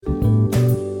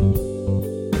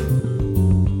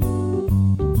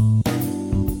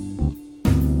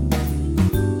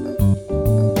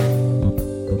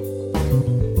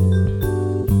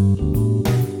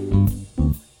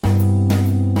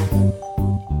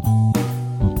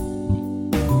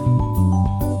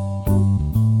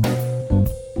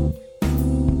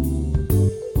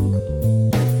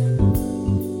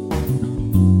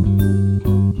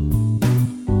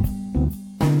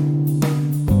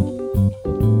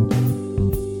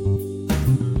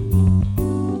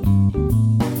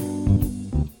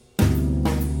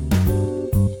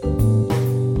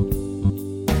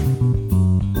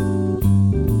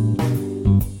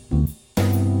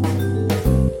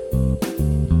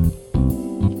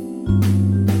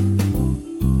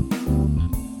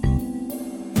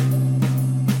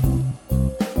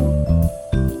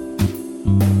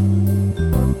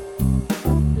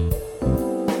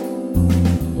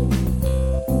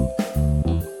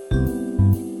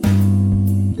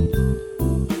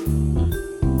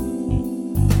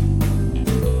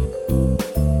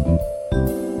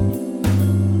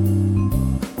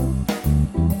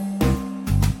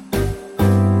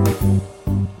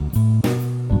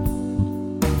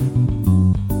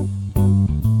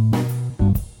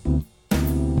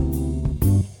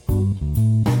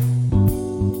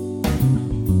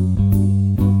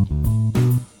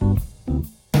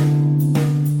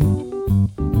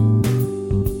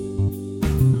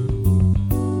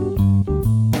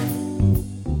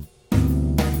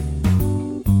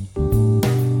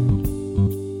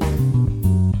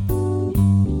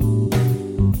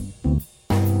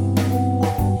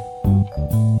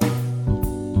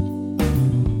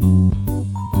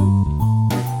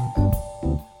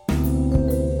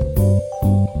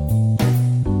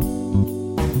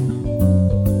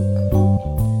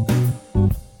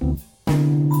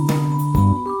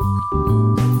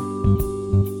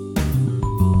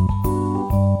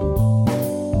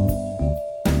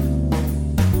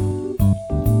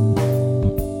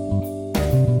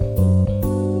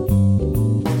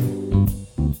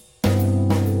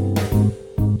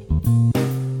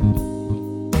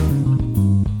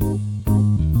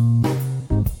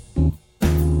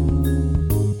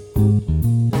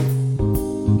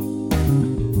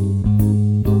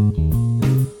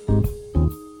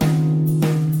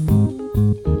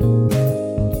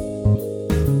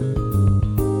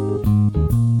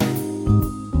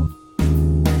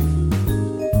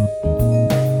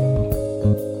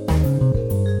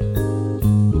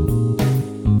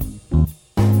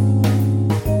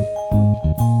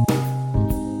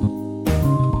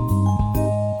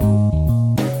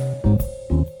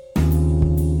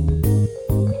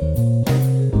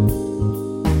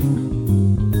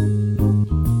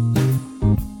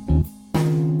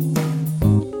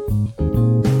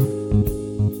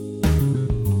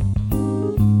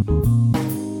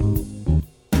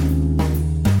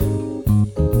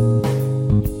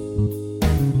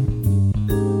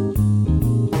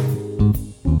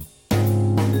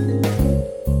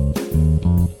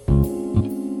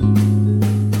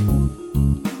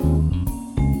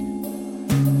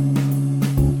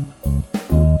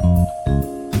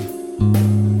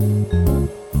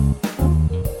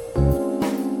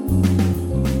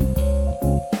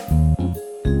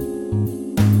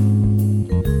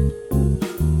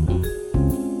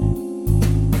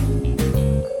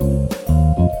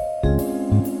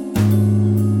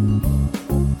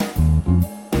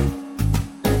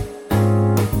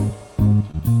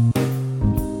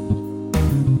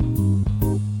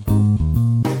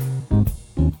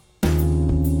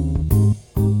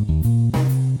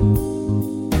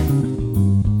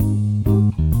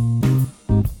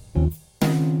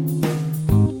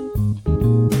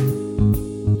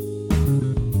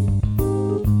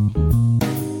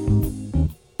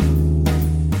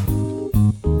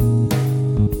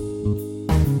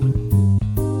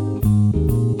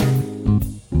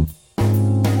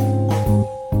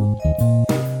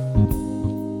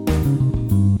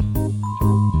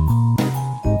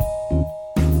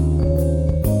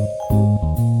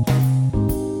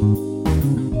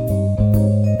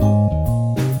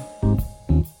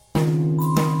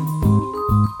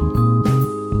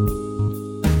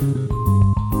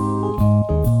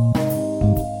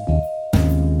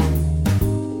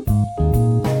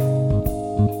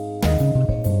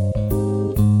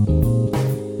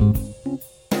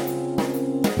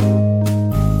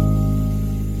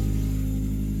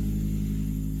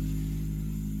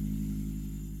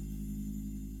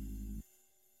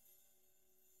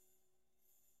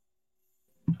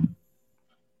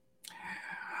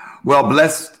Well,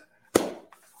 blessed.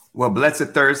 Well, blessed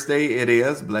Thursday it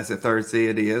is. Blessed Thursday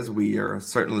it is. We are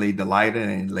certainly delighted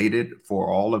and elated for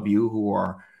all of you who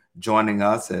are joining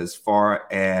us as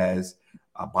far as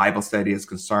Bible study is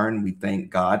concerned. We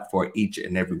thank God for each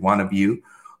and every one of you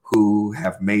who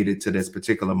have made it to this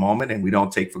particular moment, and we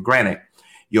don't take for granted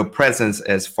your presence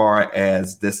as far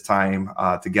as this time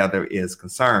together is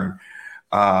concerned.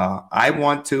 I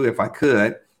want to, if I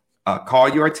could, call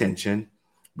your attention.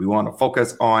 We want to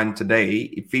focus on today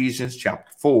Ephesians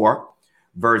chapter 4,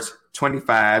 verse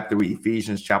 25 through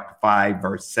Ephesians chapter 5,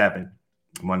 verse 7.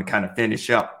 I want to kind of finish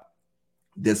up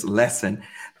this lesson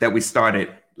that we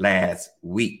started last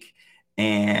week.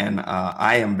 And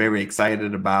I am very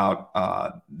excited about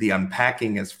the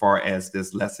unpacking as far as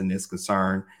this lesson is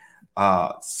concerned,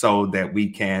 so that we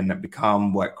can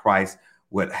become what Christ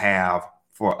would have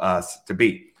for us to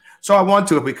be. So I want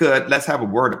to, if we could, let's have a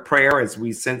word of prayer as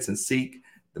we sense and seek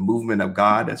the movement of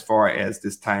God as far as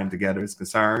this time together is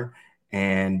concerned.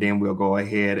 And then we'll go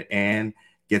ahead and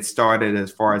get started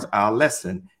as far as our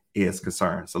lesson is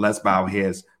concerned. So let's bow our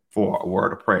heads for a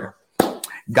word of prayer.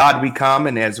 God, we come,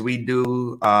 and as we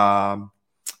do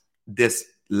this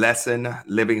lesson,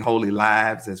 living holy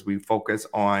lives, as we focus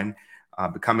on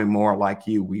becoming more like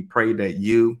you, we pray that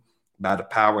you, by the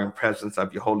power and presence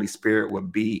of your Holy Spirit, will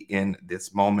be in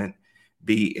this moment,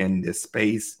 be in this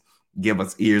space. Give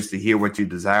us ears to hear what you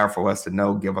desire for us to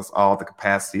know. Give us all the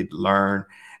capacity to learn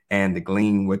and to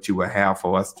glean what you will have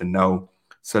for us to know,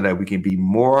 so that we can be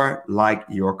more like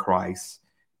your Christ,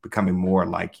 becoming more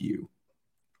like you.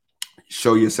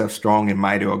 Show yourself strong and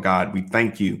mighty, oh God. We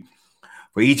thank you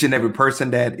for each and every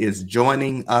person that is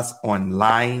joining us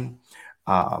online.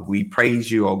 We praise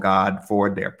you, oh God, for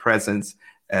their presence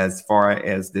as far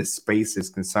as this space is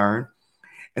concerned.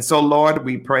 And so, Lord,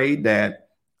 we pray that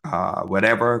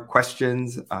whatever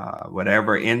questions,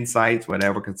 whatever insights,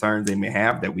 whatever concerns they may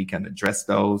have, that we can address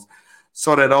those,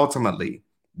 so that ultimately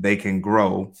they can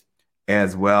grow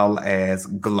as well as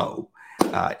glow.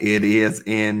 It is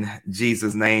in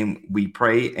Jesus' name we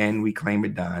pray and we claim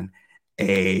it done.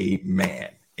 Amen.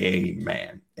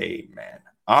 Amen. Amen.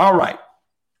 All right.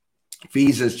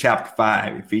 Ephesians chapter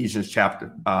 4,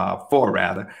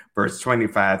 verse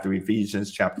 25 through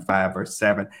Ephesians chapter 5, verse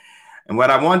 7. And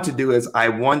what I want to do is I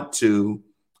want to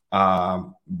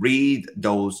read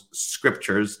those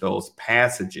scriptures, those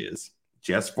passages,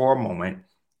 just for a moment,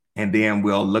 and then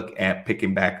we'll look at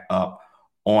picking back up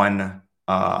on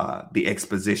the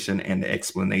exposition and the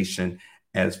explanation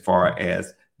as far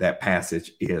as that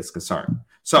passage is concerned.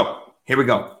 So here we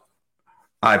go.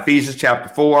 Ephesians chapter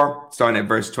 4, starting at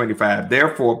verse 25.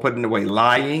 Therefore, putting away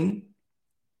lying,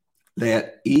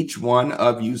 let each one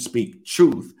of you speak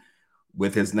truth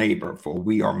with his neighbor, for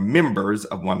we are members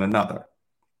of one another.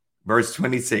 Verse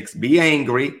 26, be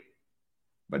angry,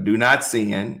 but do not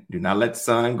sin. Do not let the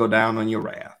sun go down on your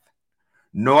wrath,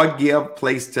 nor give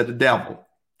place to the devil.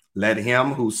 Let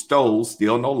him who stole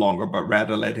steal no longer, but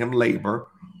rather let him labor,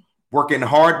 working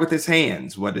hard with his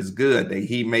hands what is good, that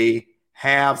he may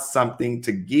have something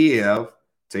to give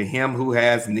to him who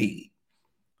has need.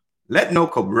 Let no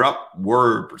corrupt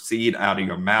word proceed out of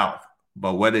your mouth,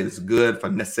 but what is good for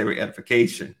necessary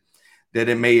edification, that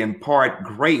it may impart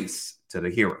grace to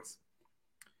the hearers.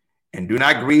 And do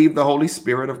not grieve the Holy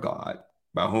Spirit of God,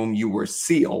 by whom you were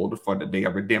sealed for the day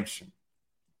of redemption.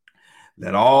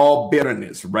 Let all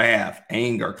bitterness, wrath,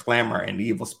 anger, clamor, and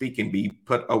evil speaking be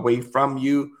put away from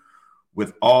you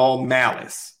with all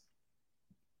malice.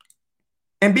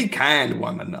 And be kind to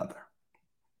one another,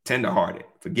 tenderhearted,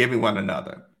 forgiving one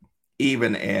another,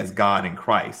 even as God in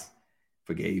Christ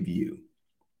forgave you.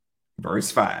 Verse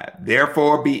 5,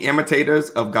 therefore be imitators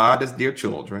of God as dear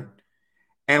children,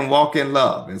 and walk in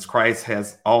love, as Christ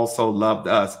has also loved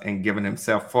us and given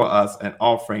himself for us, an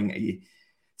offering, a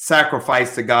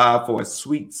sacrifice to God for a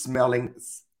sweet smelling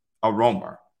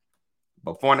aroma.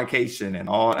 But fornication and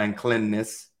all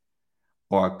uncleanness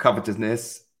or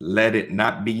covetousness, let it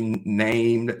not be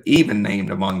named, even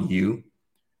named among you,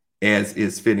 as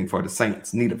is fitting for the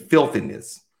saints, neither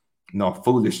filthiness, nor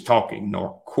foolish talking,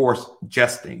 nor coarse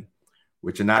jesting,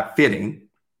 which are not fitting,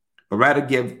 but rather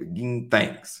giving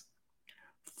thanks.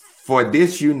 For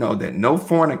this you know that no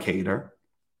fornicator,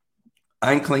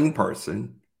 unclean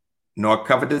person, nor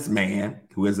covetous man,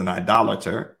 who is an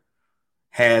idolater,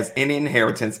 has any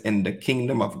inheritance in the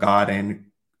kingdom of God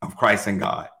and of Christ and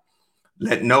God.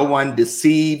 Let no one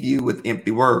deceive you with empty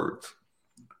words.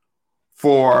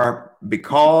 For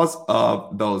because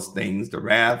of those things, the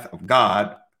wrath of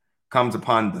God comes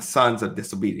upon the sons of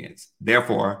disobedience.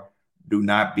 Therefore, do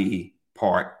not be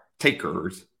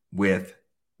partakers with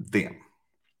them.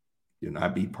 Do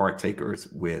not be partakers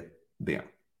with them.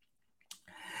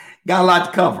 Got a lot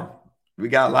to cover. We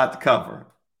got a lot to cover.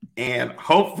 And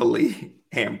hopefully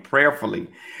and prayerfully,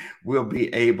 we'll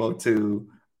be able to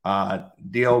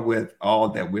deal with all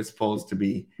that we're supposed to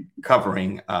be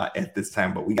covering at this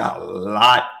time. But we got a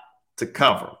lot to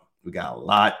cover. We got a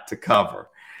lot to cover.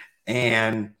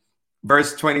 And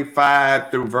verse 25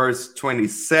 through verse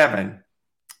 27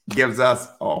 gives us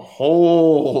a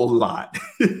whole lot.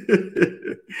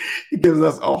 It gives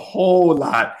us a whole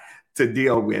lot to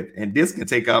deal with. And this can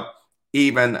take up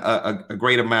even a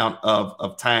great amount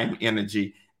of time,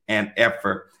 energy, and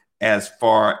effort as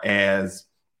far as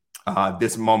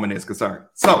this moment is concerned.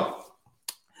 So,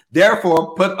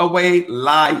 therefore, put away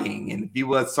lying. And if you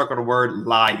would circle the word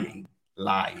lying.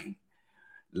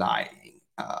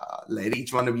 Let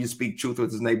each one of you speak truth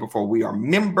with his neighbor, for we are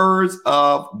members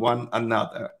of one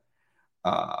another.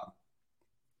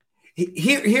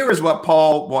 Here is what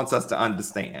Paul wants us to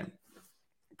understand.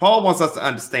 Paul wants us to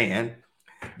understand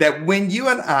that when you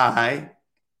and I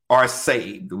are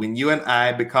saved, when you and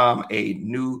I become a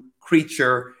new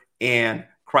creature in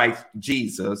Christ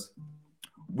Jesus,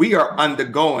 we are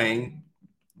undergoing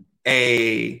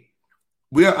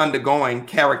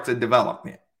character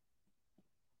development.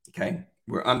 Okay,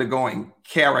 we're undergoing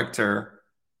character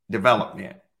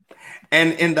development.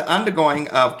 And in the undergoing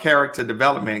of character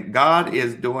development, God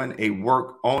is doing a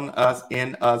work on us,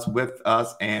 in us, with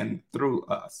us, and through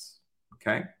us.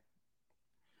 Okay.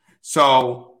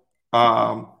 So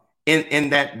in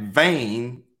that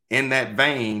vein,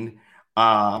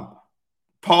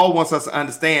 Paul wants us to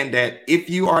understand that if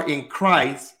you are in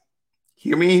Christ,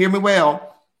 hear me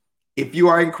well. If you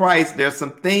are in Christ, there's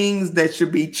some things that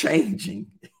should be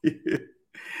changing.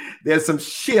 There's some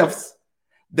shifts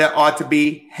that ought to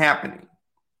be happening.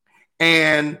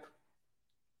 And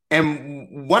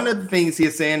one of the things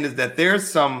he's saying is that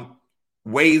there's some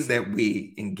ways that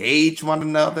we engage one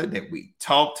another, that we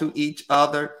talk to each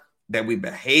other, that we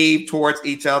behave towards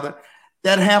each other,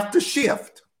 that have to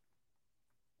shift.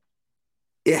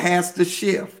 It has to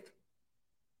shift.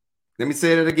 Let me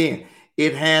say that again.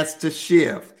 It has to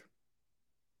shift.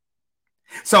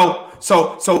 So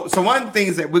one of the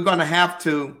things that we're going to have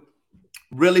to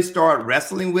really start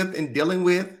wrestling with and dealing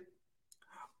with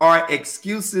are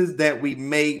excuses that we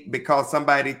make because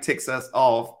somebody ticks us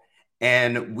off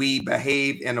and we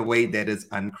behave in a way that is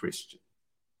unchristian.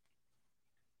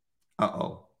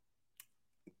 Uh-oh.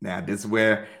 Now this is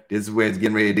where it's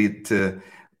getting ready to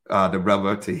the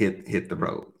rubber to hit the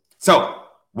road. So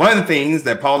one of the things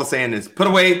that Paul is saying is put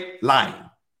away lying.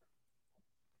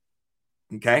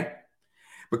 Okay?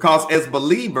 Because as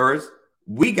believers,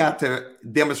 we got to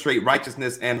demonstrate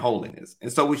righteousness and holiness.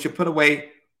 And so we should put away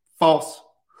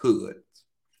falsehoods.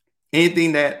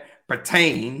 Anything that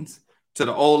pertains to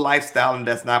the old lifestyle and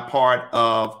that's not part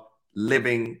of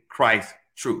living Christ's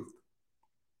truth.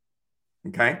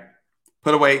 Okay?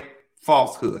 Put away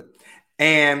falsehood.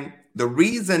 And the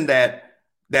reason that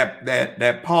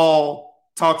Paul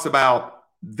talks about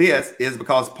this is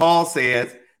because Paul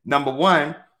says, number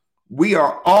one, we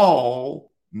are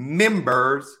all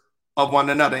members of one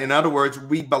another. In other words,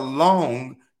 we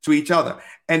belong to each other.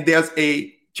 And there's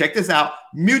check this out,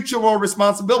 mutual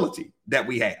responsibility that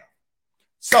we have.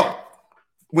 So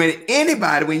when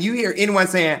you hear anyone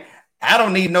saying, I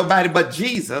don't need nobody but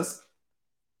Jesus,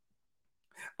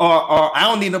 or I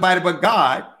don't need nobody but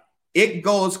God, it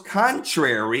goes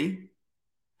contrary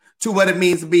to what it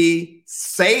means to be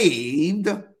saved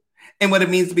and what it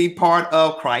means to be part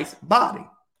of Christ's body.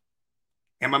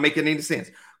 Am I making any sense?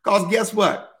 Because guess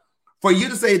what? For you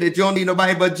to say that you don't need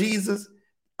nobody but Jesus,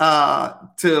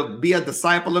 to be a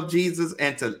disciple of Jesus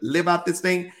and to live out this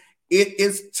thing, it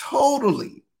is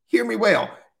totally, hear me well,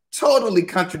 totally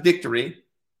contradictory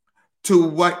to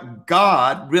what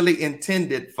God really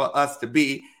intended for us to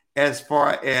be as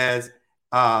far as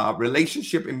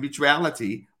relationship and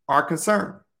mutuality are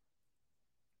concerned.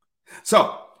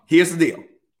 So here's the deal.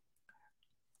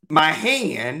 My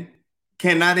hand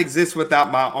cannot exist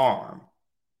without my arm.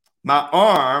 My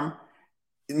arm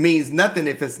means nothing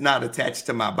if it's not attached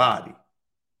to my body.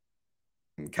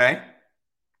 Okay?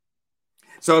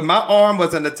 So if my arm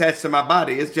wasn't attached to my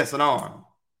body, it's just an arm.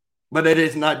 But it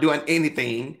is not doing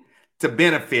anything to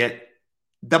benefit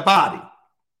the body.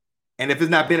 And if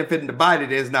it's not benefiting the body,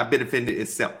 it is not benefiting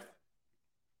itself.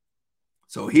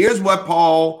 So here's what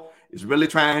Paul is really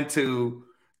trying to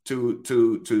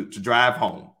drive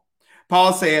home.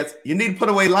 Paul says you need to put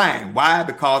away lying. Why?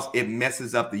 Because it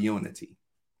messes up the unity.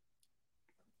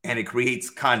 And it creates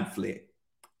conflict.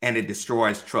 And it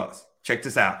destroys trust. Check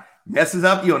this out. Messes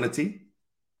up unity,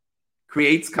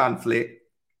 creates conflict,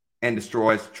 and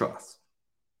destroys trust.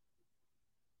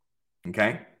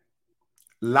 Okay?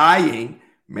 Lying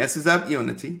messes up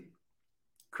unity,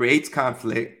 creates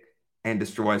conflict, and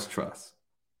destroys trust.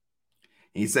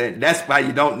 He said that's why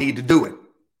you don't need to do it.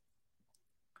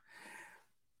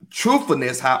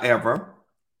 Truthfulness, however,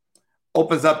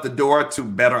 opens up the door to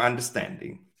better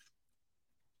understanding.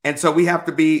 And so we have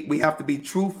to be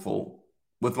truthful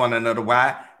with one another.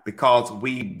 Why? Because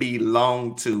we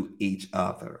belong to each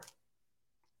other.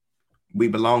 We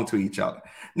belong to each other.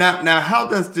 Now, how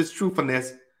does this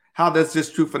truthfulness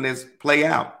play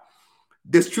out?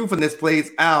 This truthfulness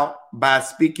plays out by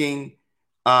speaking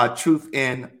truth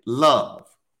in love,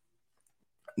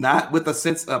 not with a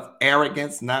sense of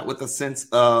arrogance, not with a sense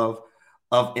of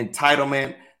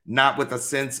entitlement, not with a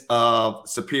sense of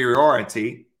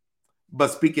superiority, but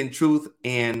speaking truth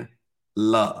in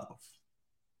love.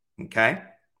 Okay?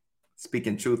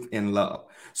 Speaking truth in love.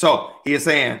 So he is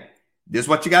saying, this is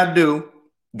what you got to do.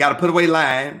 You got to put away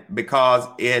lying because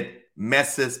it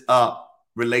messes up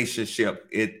relationship.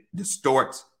 It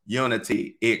distorts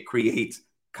unity. It creates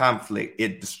conflict.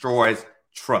 It destroys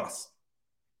trust.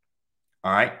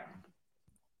 All right.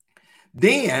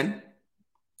 Then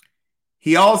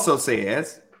he also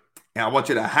says, and I want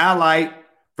you to highlight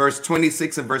verse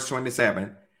 26 and verse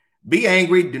 27. Be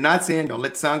angry, do not sin, don't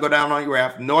let the sun go down on your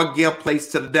wrath, nor give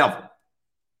place to the devil.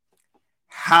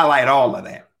 Highlight all of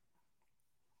that.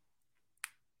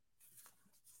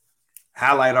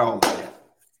 Highlight all of that.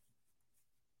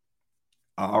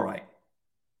 All right.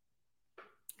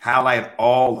 Highlight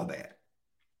all of that.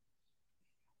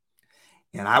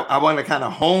 And I want to kind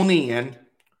of hone in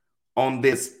on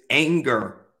this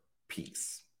anger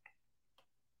piece.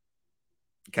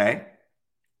 Okay?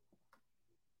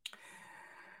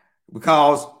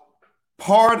 Because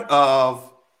part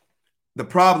of the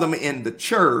problem in the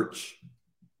church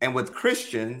and with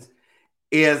Christians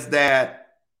is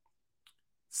that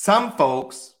some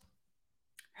folks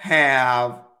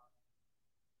have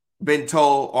been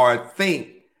told or think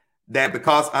that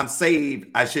because I'm saved,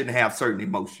 I shouldn't have certain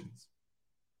emotions.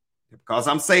 Because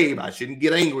I'm saved, I shouldn't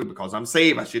get angry. Because I'm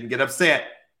saved, I shouldn't get upset.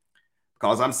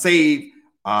 Because I'm saved,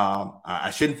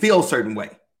 I shouldn't feel a certain way.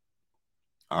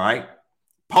 All right.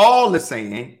 Paul is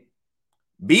saying,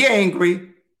 be angry,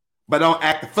 but don't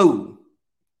act a fool.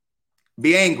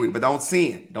 Be angry, but don't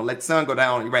sin. Don't let the sun go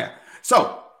down on your wrath.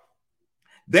 So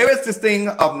there is this thing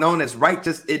known as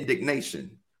righteous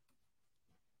indignation.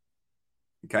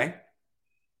 Okay.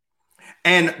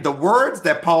 And the words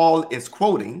that Paul is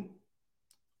quoting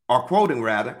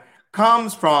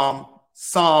comes from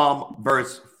Psalm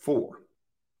verse 4.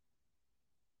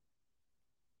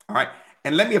 All right.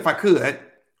 And let me, if I could,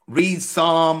 read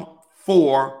Psalm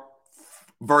 4,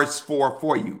 verse 4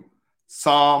 for you.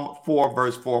 Psalm 4,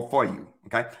 verse 4 for you.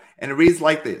 Okay. And it reads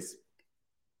like this.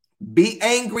 Be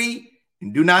angry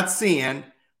and do not sin.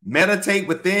 Meditate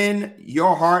within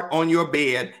your heart on your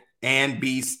bed and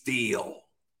be still.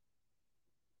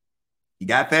 You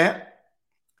got that?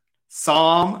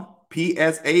 Psalm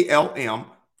Psalm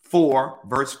 4,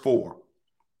 verse 4.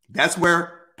 That's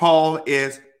where Paul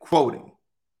is quoting.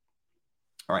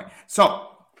 All right. So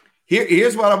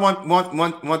here's what I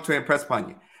want to impress upon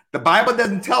you. The Bible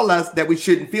doesn't tell us that we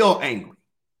shouldn't feel angry.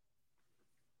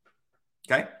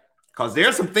 Okay? Because there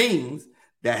are some things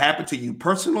that happen to you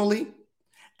personally,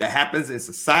 that happens in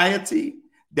society,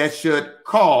 that should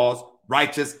cause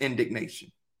righteous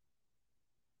indignation.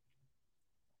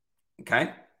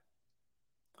 Okay?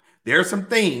 There are some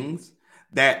things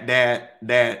that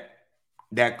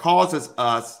causes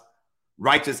us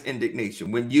righteous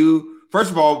indignation.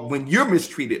 First of all, when you're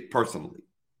mistreated personally,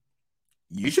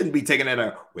 you shouldn't be taking it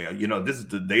this is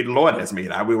the day the Lord has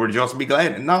made. I will rejoice and be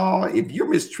glad. No, if you're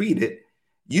mistreated,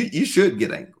 you should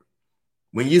get angry.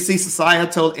 When you see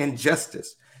societal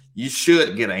injustice, you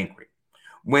should get angry.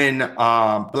 When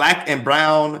black and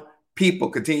brown people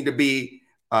continue to be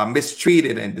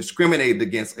mistreated and discriminated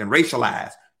against and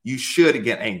racialized, you should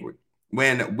get angry.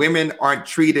 When women aren't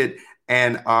treated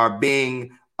and are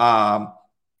being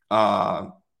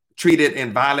treated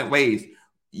in violent ways,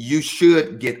 you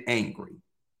should get angry.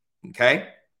 Okay?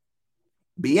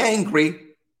 Be angry,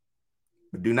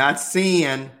 but do not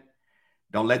sin.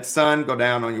 Don't let the sun go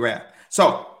down on your wrath.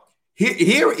 So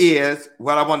here is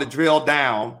what I want to drill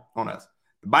down on us.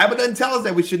 The Bible doesn't tell us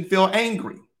that we shouldn't feel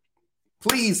angry.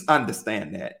 Please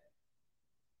understand that.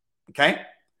 Okay?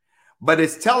 But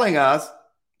it's telling us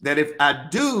that if I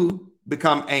do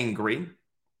become angry,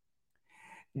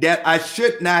 that I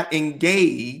should not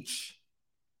engage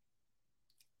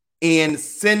in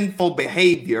sinful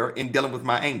behavior in dealing with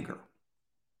my anger.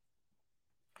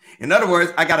 In other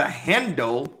words, I got to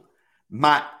handle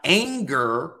my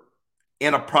anger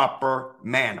in a proper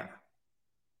manner.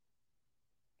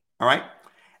 All right.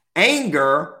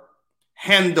 Anger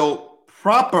handled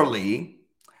properly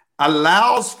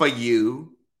allows for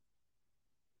you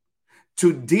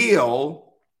to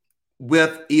deal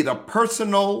with either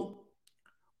personal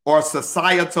or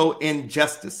societal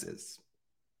injustices.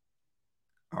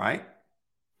 All right.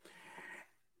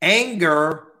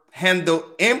 Anger handled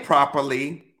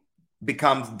improperly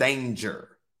becomes danger.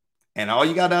 And all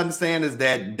you got to understand is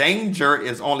that danger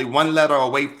is only one letter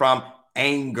away from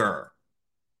anger.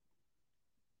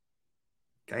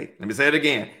 Okay, let me say it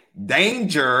again.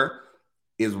 Danger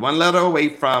is one letter away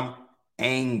from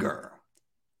anger.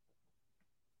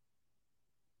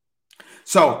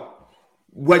 So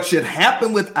what should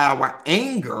happen with our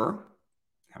anger,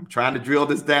 I'm trying to drill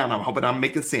this down. I'm hoping I'm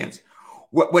making sense.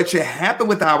 What should happen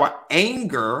with our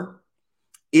anger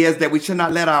is that we should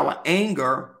not let our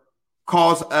anger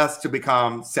cause us to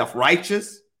become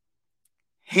self-righteous,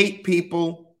 hate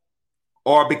people,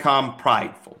 or become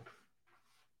prideful.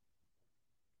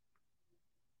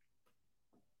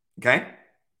 Okay?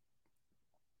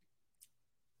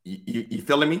 You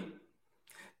feeling me?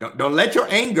 Don't let your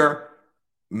anger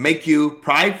make you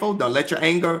prideful. Don't let your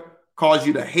anger cause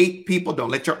you to hate people. Don't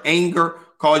let your anger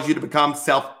cause you to become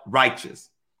self-righteous.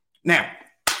 Now,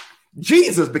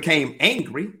 Jesus became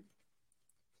angry.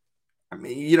 I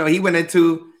mean, he went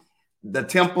into the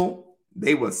temple.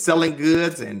 They were selling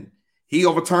goods, and he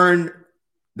overturned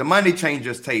the money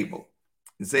changers' table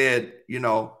and said, you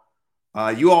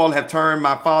all have turned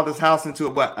my father's house into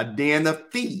a den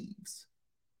of thieves.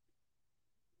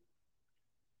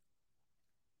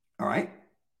 All right.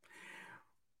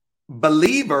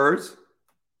 Believers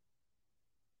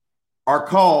are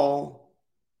called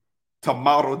to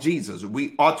model Jesus.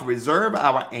 We ought to reserve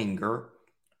our anger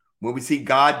when we see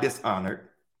God dishonored,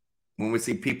 when we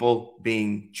see people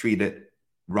being treated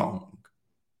wrong.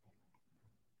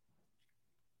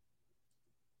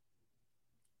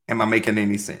 Am I making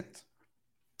any sense?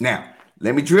 Now,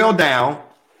 let me drill down,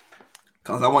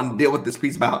 because I want to deal with this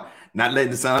piece about not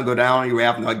letting the sun go down on your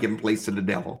wrath, not giving place to the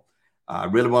devil. I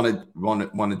really want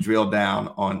to drill down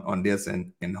on this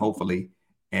and hopefully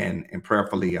and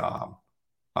prayerfully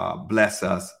bless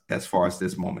us as far as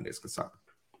this moment is concerned.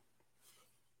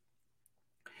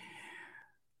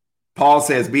 Paul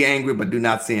says, be angry, but do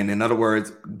not sin. In other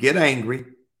words, get angry,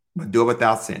 but do it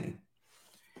without sinning.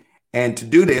 And to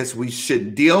do this, we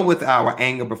should deal with our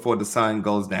anger before the sun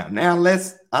goes down. Now,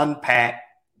 let's unpack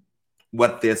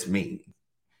what this means.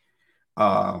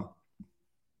 I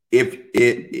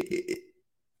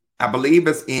believe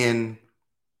it's in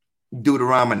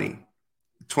Deuteronomy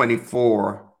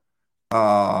 24,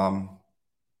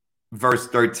 verse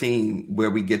 13, where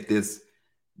we get this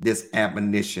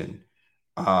admonition.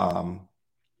 And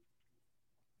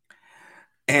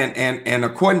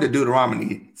according to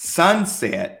Deuteronomy,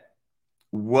 sunset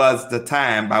was the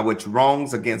time by which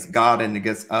wrongs against God and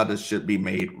against others should be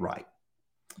made right.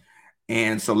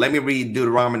 And so let me read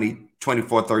Deuteronomy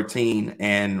 24:13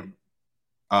 and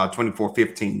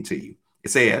 24:15 to you. It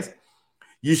says,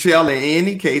 you shall in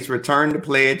any case return the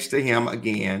pledge to him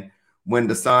again when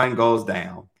the sun goes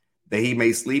down, that he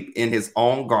may sleep in his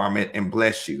own garment and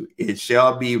bless you. It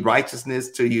shall be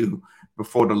righteousness to you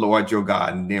before the Lord your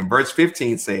God. And then verse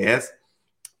 15 says,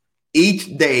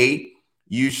 each day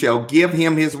you shall give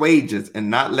him his wages and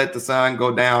not let the sun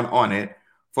go down on it,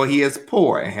 for he is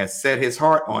poor and has set his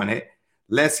heart on it,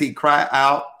 lest he cry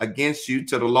out against you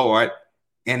to the Lord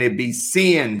and it be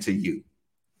sin to you.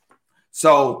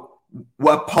 So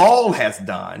what Paul has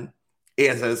done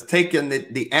is has taken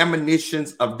the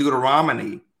admonitions of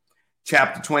Deuteronomy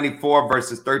chapter 24,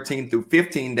 verses 13 through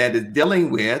 15, that is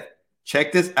dealing with,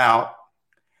 check this out,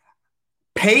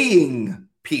 paying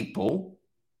people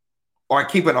or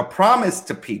keeping a promise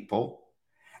to people,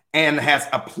 and has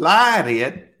applied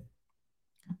it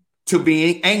to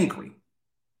being angry.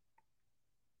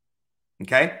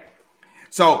 Okay?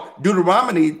 So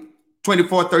Deuteronomy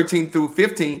 24:13 through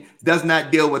 15 does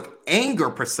not deal with anger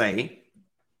per se,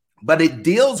 but it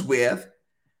deals with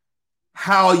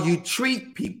how you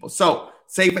treat people. So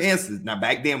say, for instance, now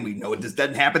back then, we know this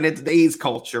doesn't happen in today's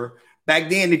culture. Back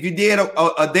then, if you did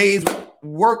a day's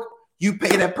work, you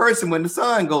pay that person when the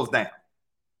sun goes down.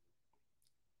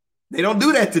 They don't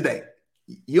do that today.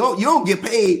 You don't get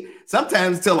paid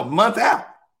sometimes until a month out.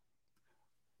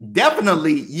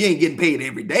 Definitely, you ain't getting paid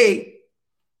every day.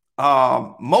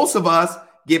 Most of us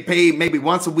get paid maybe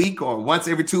once a week or once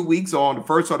every 2 weeks, or on the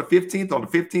 1st or the 15th, on the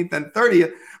 15th and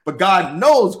 30th. But God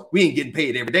knows we ain't getting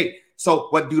paid every day. So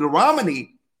what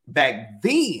Deuteronomy back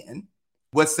then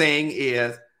was saying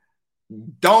is,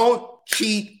 don't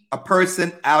cheat a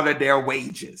person out of their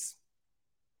wages.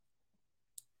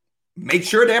 Make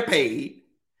sure they're paid.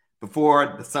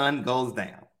 before the sun goes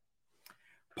down.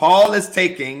 Paul is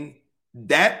taking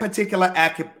that particular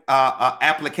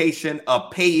application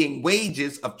of paying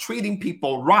wages, of treating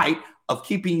people right, of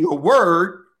keeping your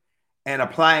word, and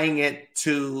applying it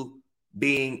to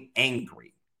being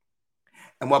angry.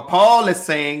 And what Paul is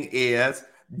saying is,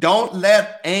 don't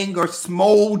let anger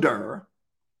smolder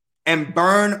and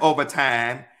burn over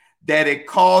time, that it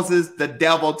causes the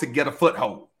devil to get a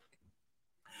foothold.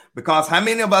 Because how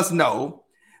many of us know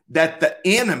that the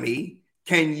enemy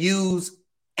can use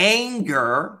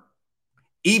anger,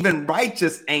 even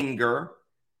righteous anger,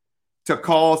 to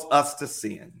cause us to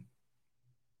sin?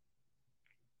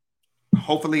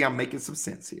 Hopefully I'm making some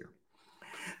sense here.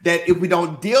 That if we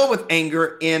don't deal with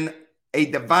anger in a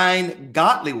divine,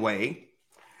 godly way,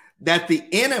 that the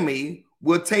enemy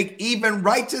will take even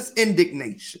righteous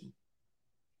indignation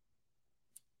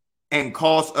and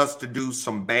cause us to do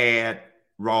some bad,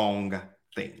 wrong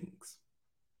things.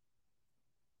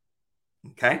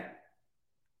 Okay?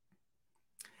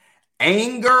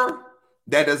 Anger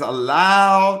that is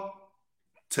allowed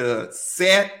to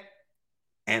set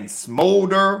and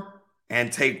smolder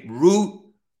and take root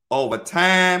over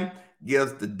time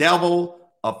gives the devil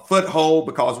a foothold,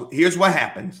 because here's what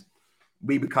happens.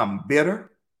 We become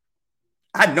bitter.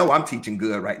 I know I'm teaching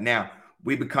good right now.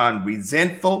 We become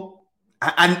resentful.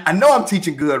 I know I'm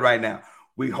teaching good right now.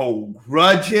 We hold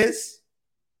grudges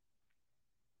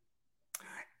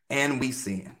and we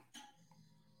sin.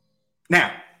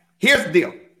 Now, here's the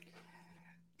deal.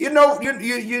 You know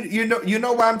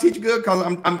why I'm teaching good?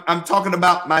 Because I'm talking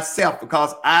about myself,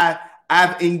 because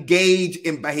I've engaged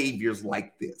in behaviors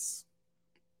like this.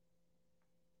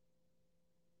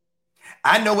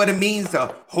 I know what it means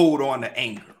to hold on to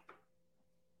anger.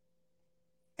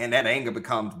 And that anger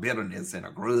becomes bitterness and a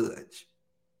grudge.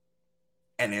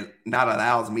 And it not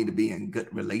allows me to be in good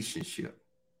relationship.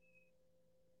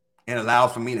 It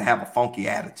allows for me to have a funky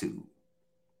attitude.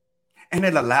 And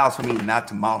it allows for me not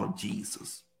to model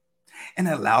Jesus. And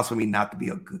it allows for me not to be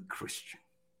a good Christian.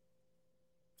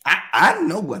 I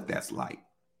know what that's like.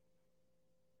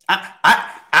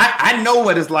 I know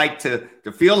what it's like to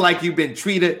feel like you've been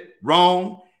treated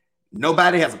wrong.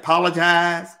 Nobody has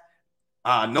apologized.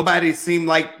 Nobody seemed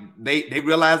like they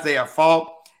realize they are at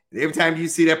fault. Every time you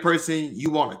see that person, you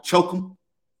want to choke them.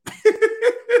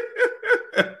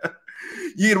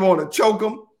 You want to choke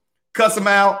them, cuss them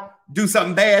out, do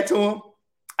something bad to them.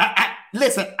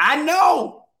 Listen, I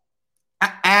know.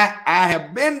 I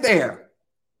have been there.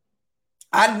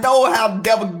 I know how the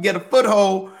devil can get a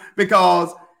foothold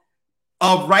because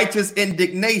of righteous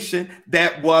indignation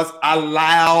that was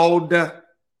allowed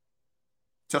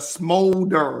to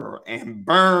smolder and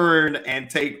burn and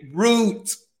take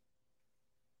root.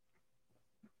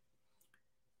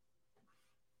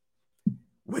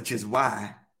 Which is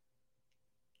why,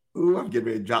 I'm getting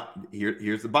ready to drop,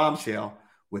 here's the bombshell,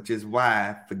 which is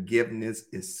why forgiveness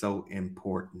is so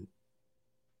important.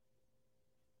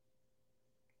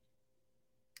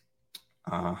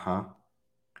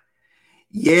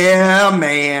 Yeah,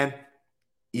 man.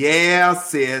 Yeah,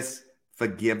 sis.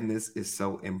 Forgiveness is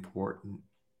so important.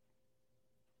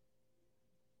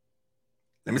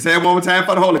 Let me say it one more time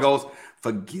for the Holy Ghost.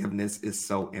 Forgiveness is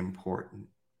so important.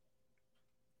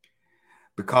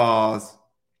 Because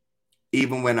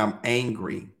even when I'm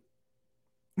angry,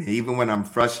 even when I'm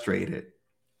frustrated,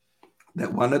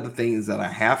 that one of the things that I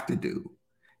have to do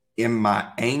in my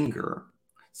anger,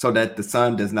 so that the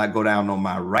sun does not go down on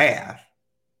my wrath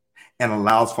and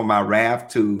allows for my wrath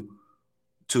to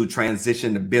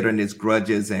transition to bitterness,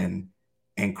 grudges, and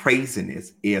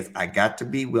craziness, is I got to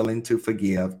be willing to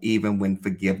forgive even when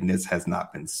forgiveness has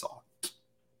not been sought.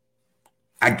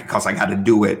 Because I got to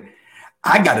do it.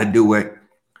 I got to do it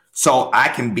so I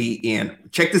can be in,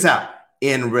 check this out,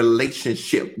 in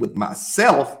relationship with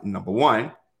myself, number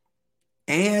one.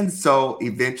 And so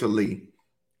eventually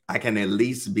I can at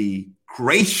least be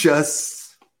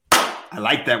gracious. I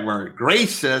like that word,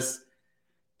 gracious,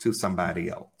 to somebody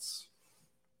else.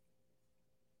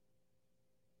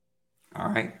 All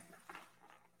right.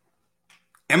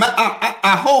 And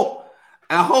I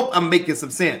hope I'm making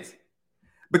some sense,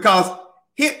 because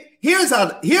here's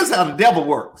how the devil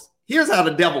works. Here's how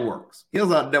the devil works.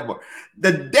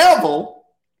 The devil,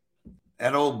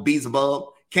 that old Beelzebub,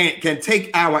 can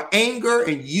take our anger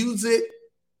and use it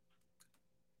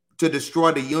to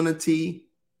destroy the unity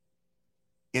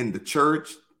in the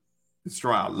church,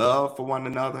 destroy our love for one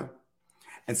another.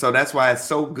 And so that's why it's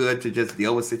so good to just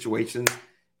deal with situations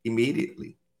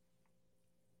immediately.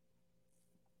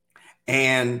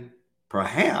 And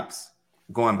perhaps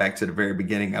going back to the very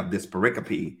beginning of this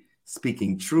pericope,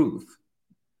 speaking truth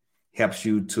helps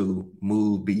you to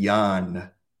move beyond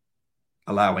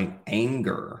allowing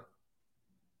anger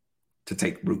to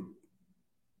take root.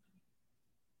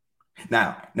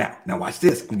 Now, watch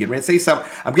this. I'm getting ready to say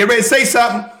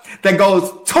something. That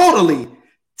goes totally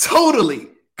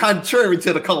contrary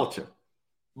to the culture,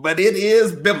 but it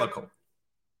is biblical.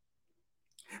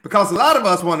 Because a lot of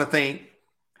us want to think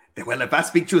that, well, if I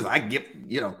speak truth, I give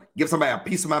somebody a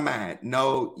piece of my mind.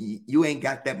 No, you ain't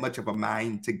got that much of a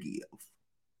mind to give.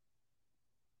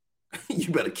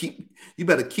 You better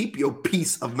keep your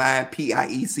peace of mind,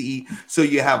 P-I-E-C-E, so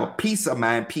you have a peace of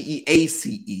mind,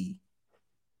 P-E-A-C-E.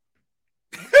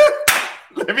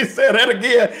 Let me say that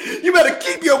again. You better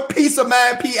keep your peace of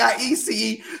mind,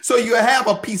 P-I-E-C-E, so you have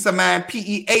a peace of mind,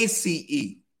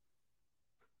 P-E-A-C-E.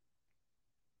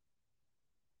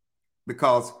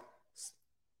 Because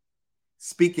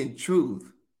speaking truth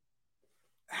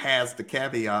has the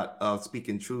caveat of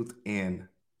speaking truth in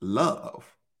love,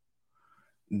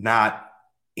 not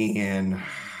in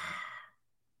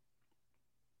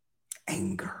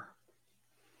anger.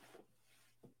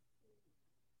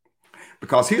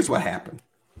 Because here's what happened.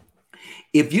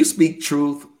 If you speak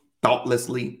truth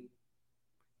thoughtlessly,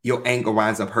 your anger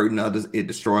winds up hurting others. It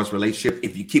destroys relationship.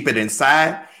 If you keep it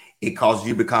inside, it causes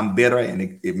you to become bitter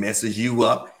and it messes you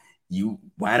up. You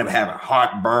wind up having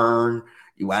heartburn.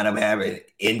 You wind up having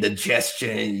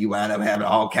indigestion. You wind up having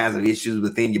all kinds of issues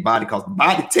within your body because the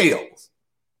body tells.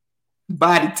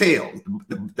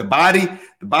 The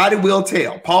body will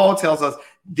tell. Paul tells us,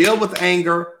 deal with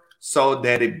anger so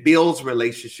that it builds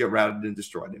relationship rather than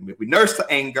destroy them. If we nurse the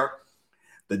anger,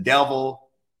 the devil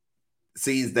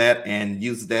sees that and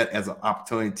uses that as an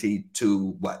opportunity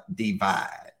to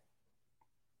divide.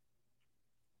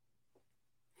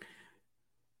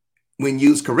 When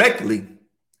used correctly,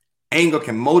 anger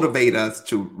can motivate us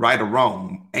to right or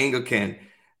wrong. Anger can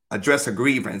address a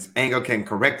grievance. Anger can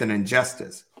correct an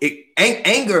injustice.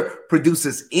 Anger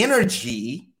produces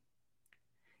energy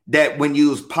that when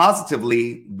used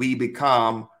positively, we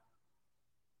become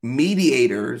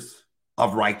mediators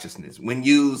of righteousness. When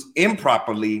used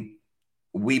improperly,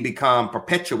 we become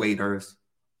perpetuators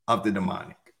of the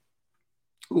demonic.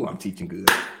 Ooh, I'm teaching good.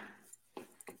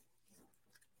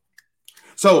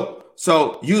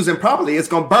 So using properly, it's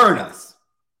going to burn us.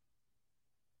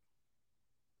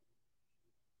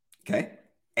 Okay?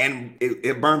 And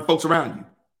it burned folks around you.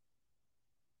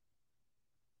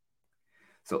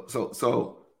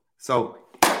 So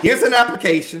here's an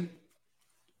application.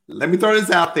 Let me throw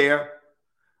this out there,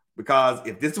 because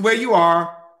if this is where you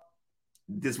are,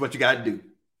 this is what you got to do.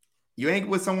 You angry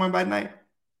with someone by night?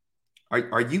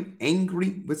 Are you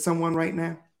angry with someone right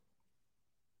now?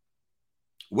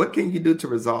 What can you do to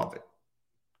resolve it?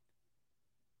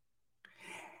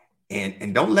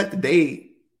 And don't let the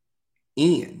day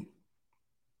end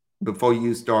before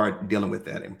you start dealing with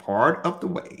that. And part of the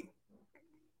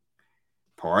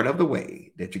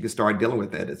way that you can start dealing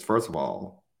with that is, first of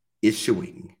all,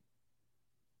 issuing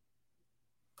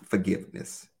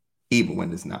forgiveness, even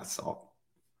when it's not sought.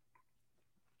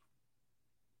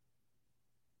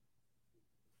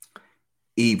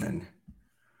 Even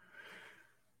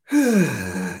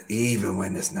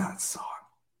when it's not sought.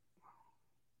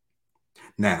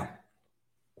 Now,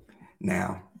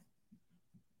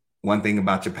 one thing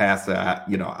about your pastor,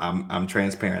 I'm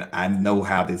transparent. I know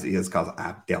how this is because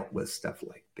I've dealt with stuff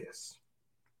like this.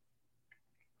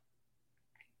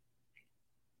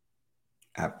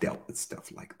 I've dealt with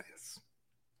stuff like this.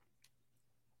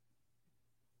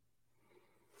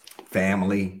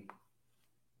 Family,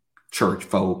 church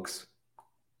folks,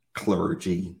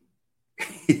 clergy.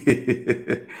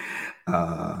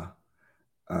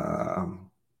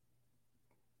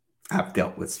 I've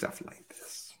dealt with stuff like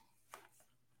this.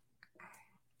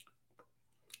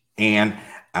 And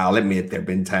I'll admit there have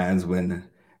been times when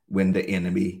the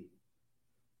enemy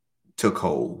took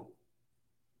hold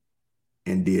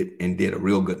and did a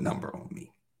real good number on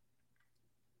me.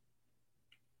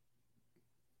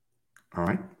 All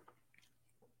right.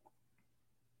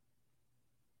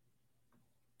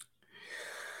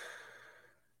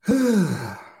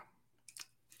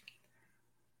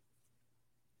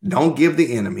 Don't give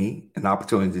the enemy an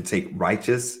opportunity to take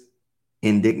righteous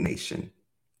indignation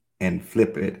and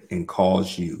flip it and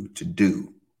cause you to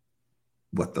do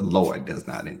what the Lord does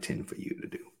not intend for you to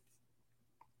do.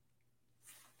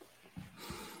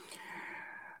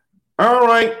 All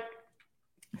right.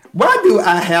 Why do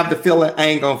I have the feeling I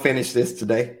ain't going to finish this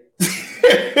today?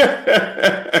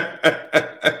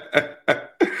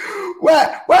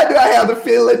 Why do I have the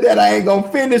feeling that I ain't going to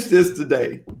finish this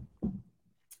today?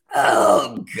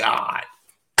 Oh, God.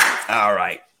 All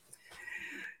right.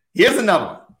 Here's another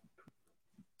one.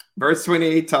 Verse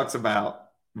 28 talks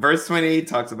about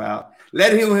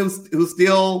Let him who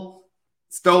still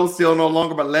stole still no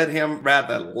longer, but let him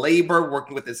rather labor,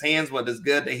 working with his hands what is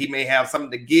good, that he may have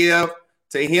something to give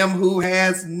to him who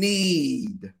has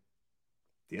need.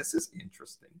 This is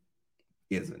interesting,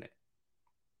 isn't it?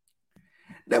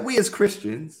 That we as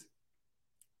Christians,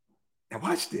 now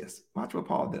watch this. Watch what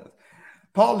Paul does.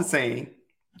 Paul is saying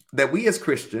that we as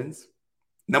Christians,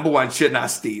 number one, should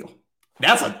not steal.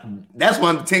 That's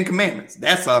one of the 10 commandments.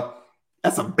 That's a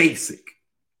basic.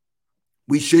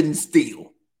 We shouldn't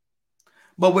steal.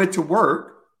 But we're to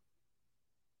work.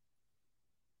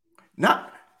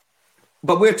 But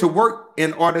we're to work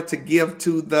in order to give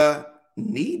to the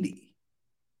needy.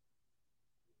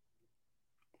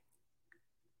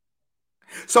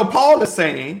 So Paul is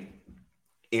saying,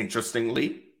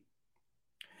 interestingly,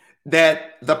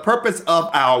 that the purpose of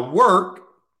our work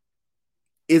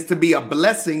is to be a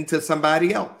blessing to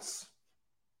somebody else.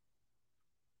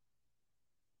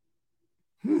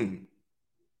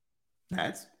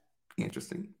 That's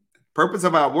interesting. Purpose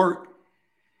of our work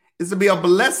is to be a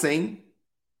blessing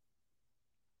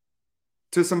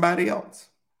to somebody else.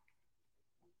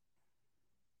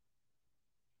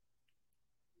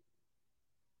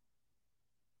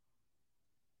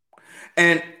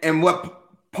 And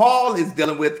what Paul is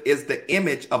dealing with is the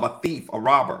image of a thief, a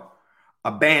robber,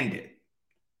 a bandit.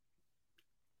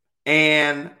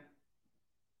 And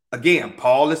again,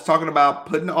 Paul is talking about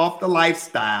putting off the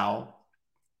lifestyle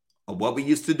of what we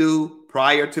used to do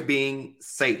prior to being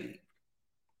saved.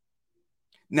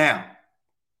 Now,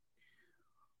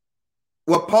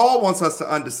 what Paul wants us to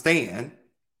understand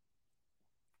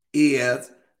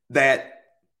is that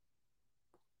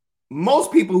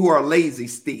most people who are lazy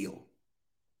steal.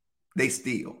 They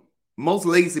steal. Most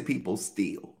lazy people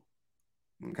steal.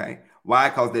 Okay. Why?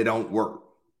 Because they don't work.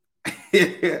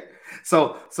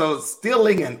 So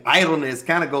stealing and idleness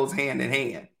kind of goes hand in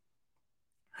hand.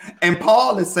 And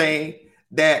Paul is saying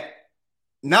that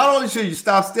not only should you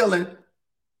stop stealing,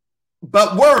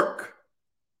 but work.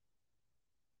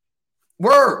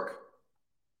 Work.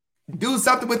 Do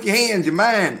something with your hands, your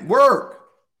mind. Work.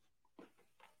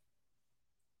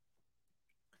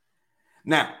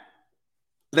 Now,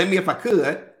 let me, if I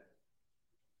could,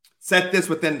 set this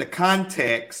within the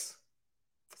context,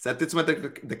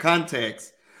 the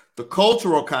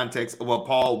cultural context of what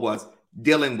Paul was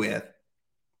dealing with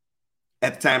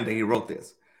at the time that he wrote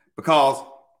this. Because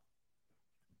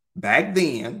back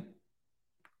then,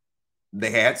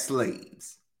 they had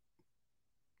slaves.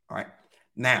 All right.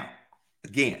 Now,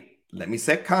 again, let me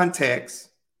set context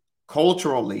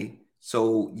culturally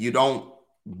so you don't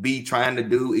be trying to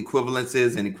do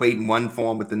equivalences and equating one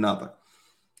form with another.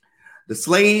 The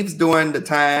slaves during the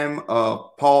time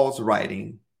of Paul's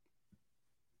writing,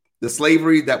 the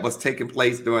slavery that was taking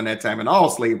place during that time, and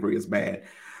all slavery is bad,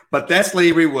 but that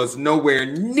slavery was nowhere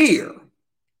near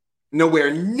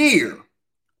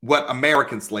what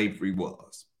American slavery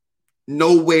was.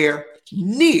 Nowhere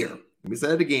near, let me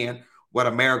say it again, what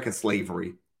American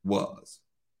slavery was.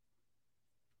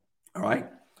 All right.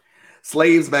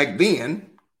 Slaves back then,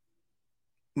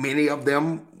 many of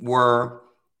them were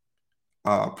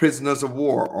prisoners of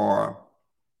war or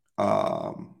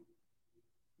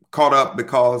caught up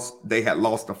because they had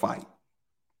lost a fight.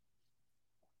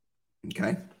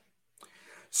 Okay.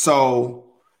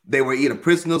 So they were either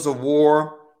prisoners of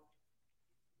war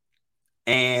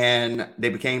and they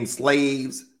became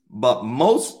slaves, but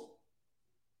most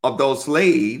of those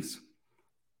slaves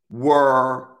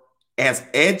were as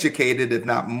educated, if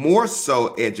not more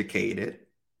so educated,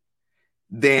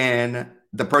 than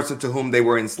the person to whom they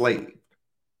were enslaved.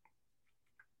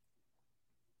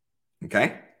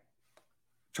 Okay?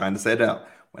 Trying to set it up.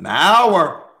 When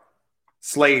our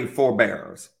slave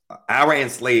forebears, our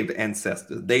enslaved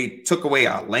ancestors, they took away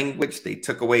our language, they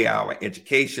took away our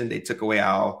education, they took away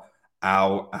our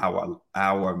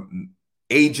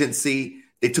agency,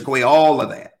 they took away all of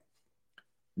that.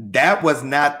 That was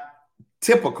not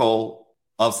typical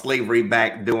of slavery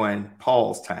back during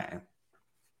Paul's time.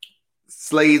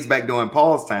 Slaves back during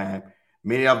Paul's time,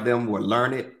 many of them were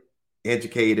learned,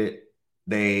 educated.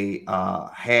 They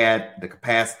had the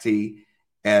capacity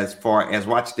as far as,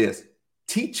 watch this,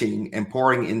 teaching and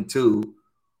pouring into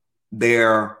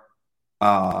their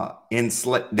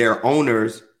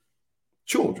owners'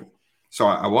 children. So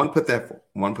I want to put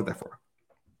that for.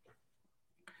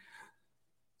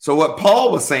 So what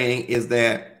Paul was saying is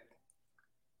that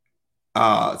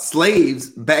slaves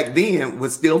back then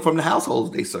would steal from the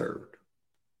households they served.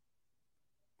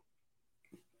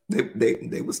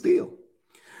 They would steal.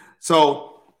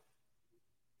 So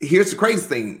here's the crazy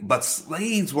thing, but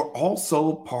slaves were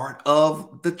also part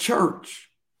of the church.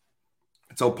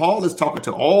 So Paul is talking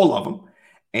to all of them,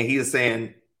 And he is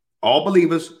saying, all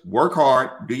believers, work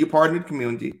hard, do your part in the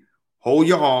community, hold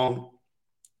your own,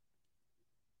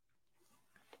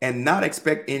 and not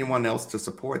expect anyone else to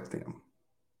support them.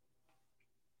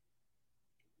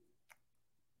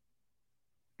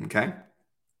 Okay?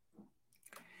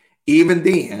 Even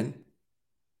then,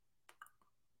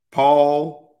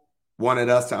 Paul wanted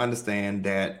us to understand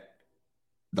that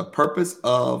the purpose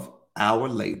of our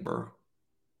labor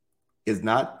is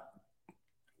not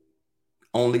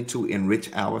only to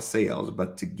enrich ourselves,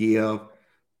 but to give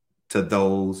to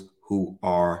those who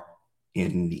are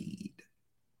in need.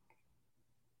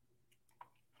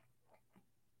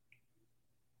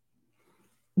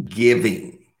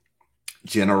 Giving,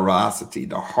 generosity,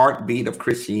 the heartbeat of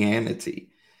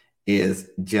Christianity is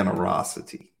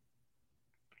generosity.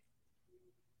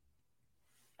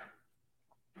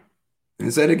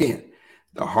 And say it again.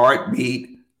 The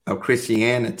heartbeat of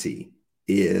Christianity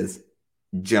is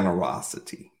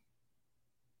generosity.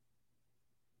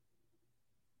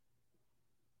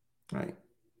 Right?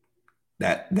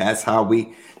 That's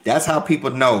how people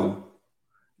know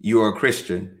you're a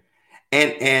Christian.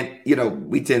 And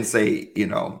we tend to say,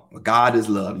 God is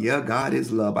love. Yeah, God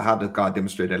is love. But how does God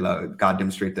demonstrate that love? God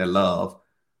demonstrates that love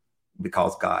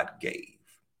because God gave.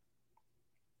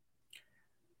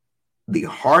 The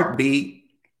heartbeat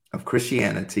of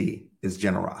Christianity is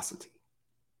generosity.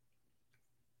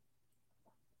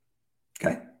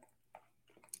 Okay?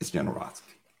 It's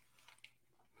generosity.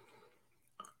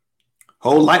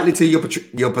 Hold lightly to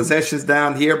your possessions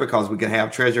down here because we can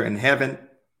have treasure in heaven.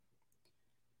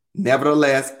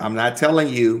 Nevertheless, I'm not telling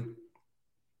you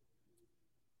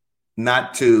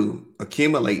not to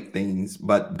accumulate things,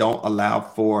 but don't allow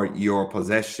for your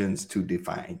possessions to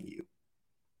define you.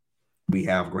 We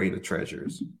have greater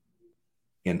treasures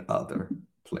in other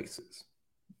places.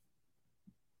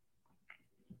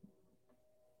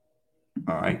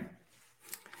 All right.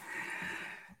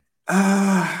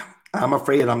 I'm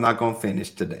afraid I'm not going to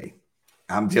finish today.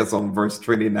 I'm just on verse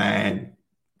 29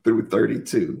 through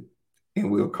 32,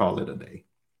 and we'll call it a day.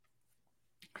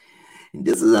 And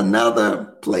this is another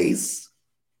place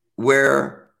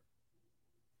where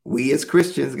we as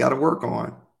Christians got to work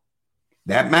on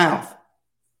that mouth.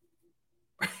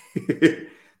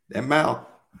 That mouth.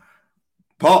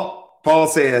 Paul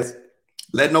says,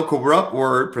 let no corrupt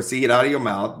word proceed out of your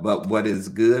mouth, but what is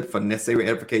good for necessary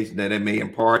edification, that it may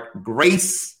impart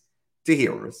grace to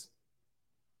hearers.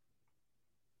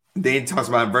 Then he talks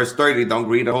about in verse 30, don't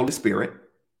grieve the Holy Spirit.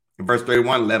 In verse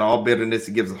 31, let all bitterness,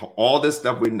 he gives us all this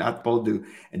stuff we're not supposed to do.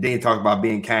 And then he talks about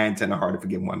being kind, tender-hearted,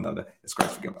 forgiving one another as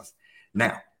Christ forgive us.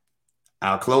 Now,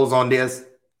 I'll close on this.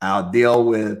 I'll deal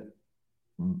with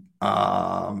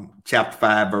chapter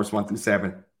 5, verse 1 through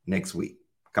 7 next week.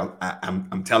 Because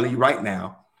I'm telling you right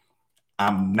now,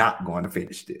 I'm not going to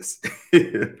finish this.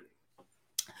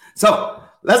 So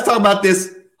let's talk about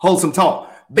this wholesome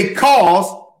talk.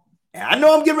 Because I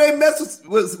know I'm getting ready to mess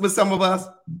with some of us.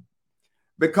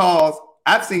 Because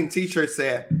I've seen t-shirts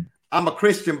say, I'm a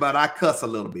Christian, but I cuss a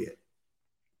little bit.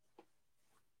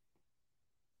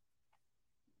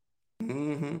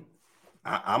 I'm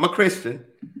a Christian,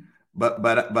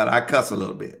 but I cuss a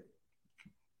little bit.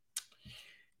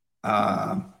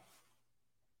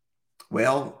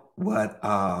 Well, what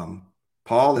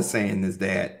Paul is saying is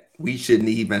that we shouldn't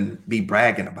even be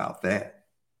bragging about that.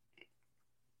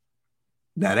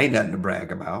 That ain't nothing to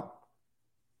brag about.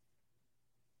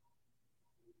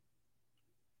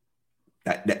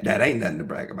 That ain't nothing to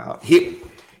brag about. Here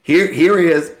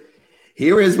is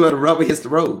where the rubber hits the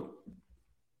road.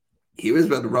 Here is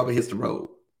where the rubber hits the road.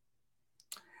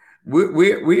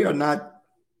 We are not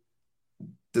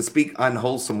to speak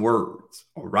unwholesome words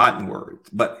or rotten words,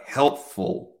 but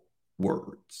helpful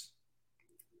words.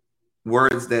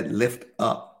 Words that lift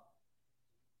up,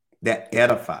 that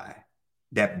edify,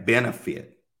 that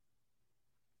benefit.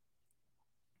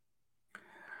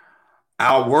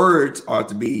 Our words are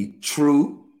to be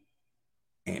true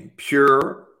and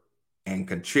pure and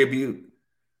contribute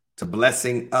to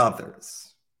blessing others.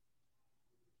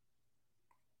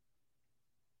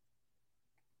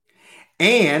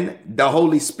 And the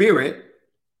Holy Spirit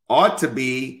ought to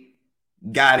be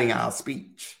guiding our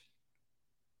speech.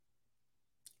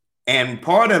 And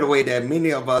part of the way that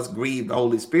many of us grieve the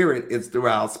Holy Spirit is through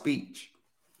our speech.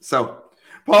 So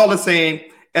Paul is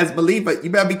saying, as believers, you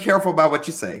better be careful about what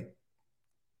you say.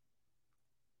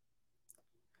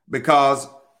 Because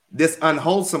this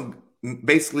unwholesome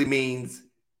basically means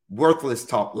worthless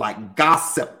talk, like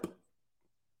gossip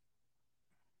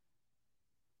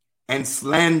and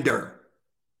slander,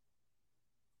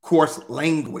 coarse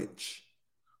language,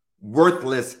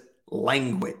 worthless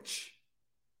language.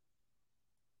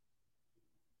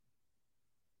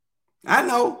 I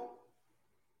know.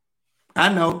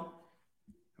 I know.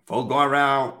 Folks going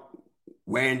around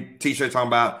wearing t-shirts talking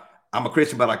about I'm a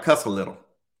Christian, but I cuss a little.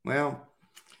 Well,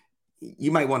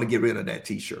 you might want to get rid of that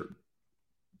t-shirt.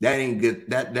 That ain't good.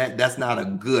 That's not a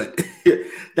good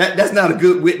that's not a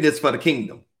good witness for the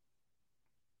kingdom.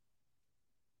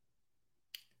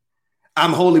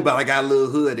 I'm holy, but I got a little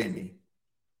hood in me.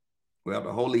 Well,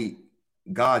 the holy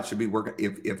God should be working.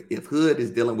 If hood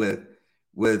is dealing with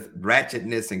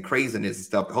ratchetness and craziness and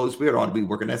stuff, the Holy Spirit ought to be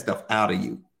working that stuff out of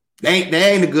you.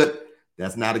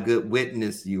 That's not a good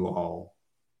witness, you all,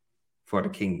 for the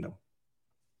kingdom.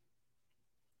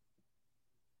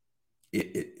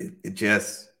 It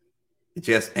just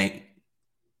ain't.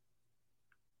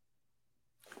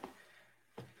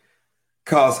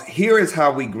 Because here is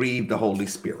how we grieve the Holy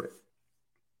Spirit.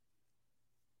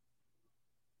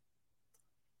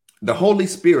 The Holy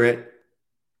Spirit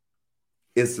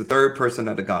is the third person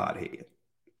of the Godhead.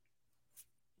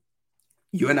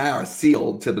 You and I are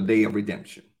sealed to the day of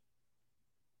redemption.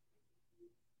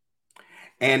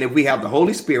 And if we have the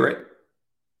Holy Spirit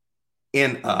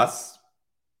in us,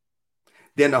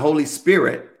 then the Holy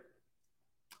Spirit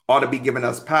ought to be giving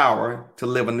us power to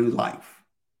live a new life.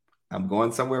 I'm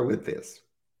going somewhere with this.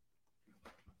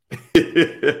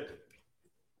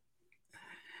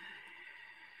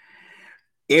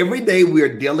 Every day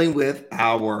we're dealing with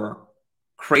our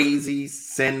crazy,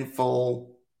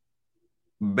 sinful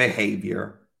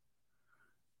behavior,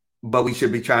 but we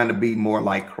should be trying to be more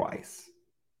like Christ.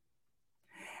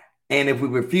 And if we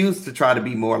refuse to try to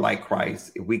be more like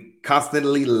Christ, if we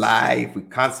constantly lie, if we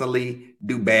constantly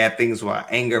do bad things with our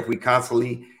anger, if we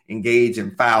constantly engage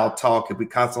in foul talk, if we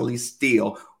constantly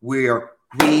steal, we're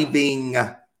grieving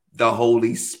the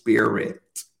Holy Spirit.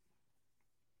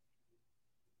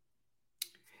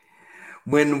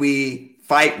 When we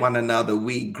fight one another,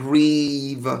 we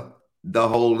grieve the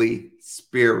Holy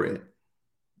Spirit.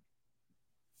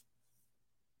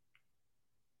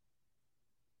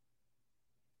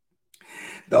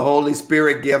 The Holy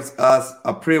Spirit gives us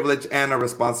a privilege and a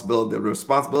responsibility. The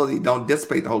responsibility don't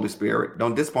dissipate the Holy Spirit,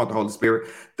 don't disappoint the Holy Spirit.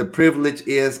 The privilege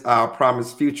is our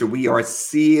promised future. We are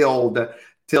sealed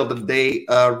till the day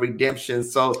of redemption.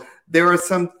 So there are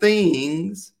some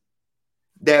things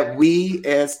that we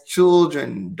as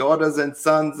children, daughters and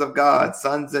sons of God,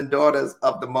 sons and daughters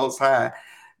of the Most High,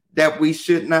 that we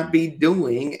should not be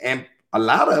doing. And a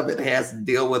lot of it has to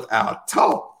deal with our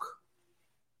talk.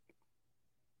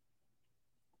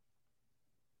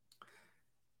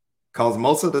 Because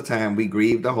most of the time we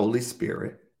grieve the Holy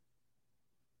Spirit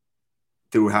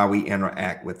through how we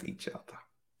interact with each other.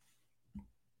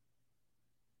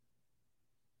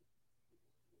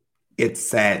 It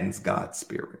saddens God's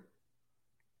spirit.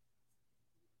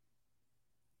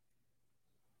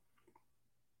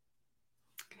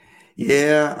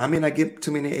 Yeah, I mean, I get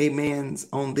too many amens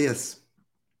on this.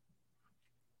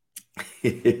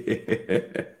 But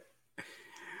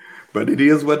it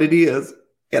is what it is.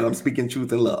 And I'm speaking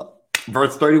truth and love.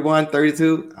 Verse 31,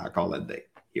 32, I call it a day.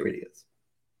 Here it is.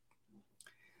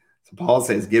 So Paul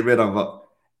says,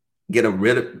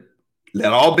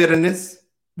 let all bitterness,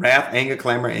 wrath, anger,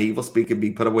 clamor, and evil speaking be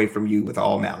put away from you with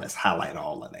all malice. Highlight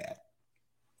all of that.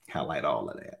 Highlight all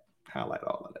of that. Highlight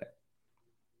all of that.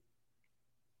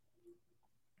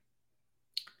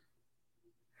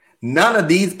 None of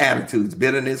these attitudes,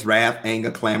 bitterness, wrath,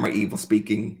 anger, clamor, evil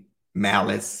speaking,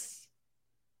 malice,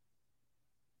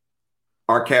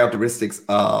 are characteristics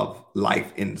of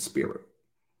life in the spirit.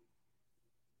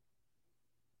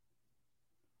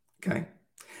 Okay.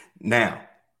 Now,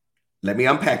 let me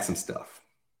unpack some stuff.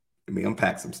 Let me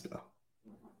unpack some stuff.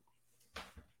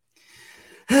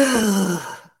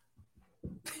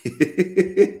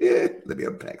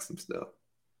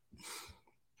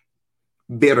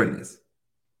 Bitterness.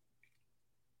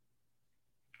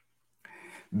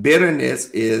 Bitterness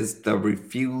is the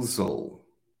refusal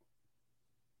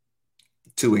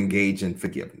to engage in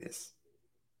forgiveness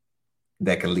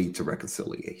that can lead to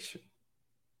reconciliation.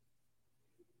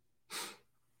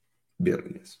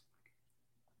 Bitterness.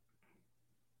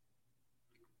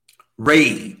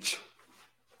 Rage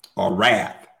or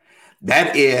wrath.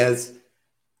 That is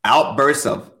outbursts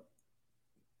of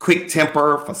quick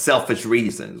temper for selfish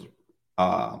reasons,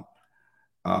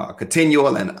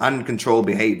 continual and uncontrolled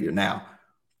behavior. Now,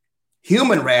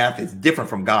 human wrath is different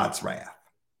from God's wrath.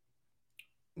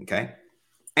 Okay.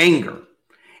 Anger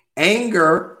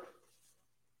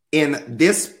in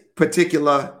this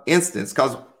particular instance,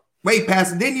 because wait,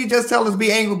 Pastor, didn't you just tell us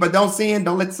be angry, but don't sin?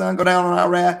 Don't let the sun go down on our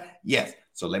wrath? Yes.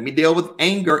 So let me deal with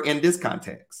anger in this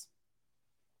context.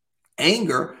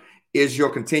 Anger is your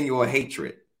continual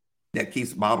hatred that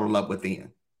keeps bottled up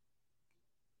within.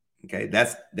 Okay,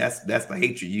 that's the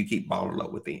hatred you keep bottled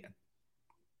up within.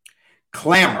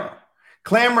 Clamor.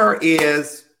 Clamor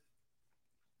is,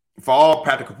 for all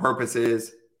practical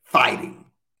purposes, fighting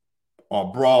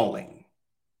or brawling.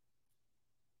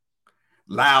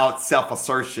 Loud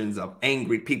self-assertions of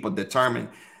angry people determined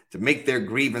to make their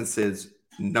grievances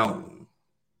known.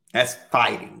 That's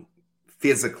fighting,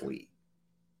 physically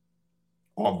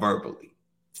or verbally.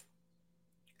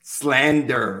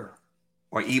 Slander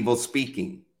or evil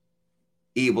speaking.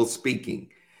 Evil speaking.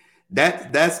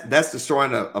 That's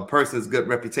destroying a person's good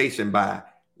reputation by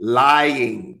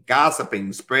lying,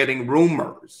 gossiping, spreading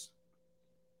rumors.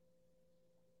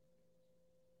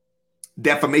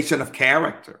 Defamation of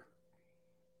character.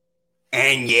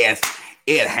 And yes,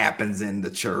 it happens in the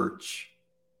church.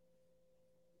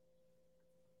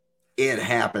 It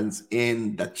happens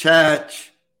in the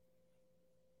church.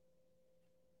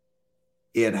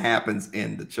 It happens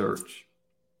in the church.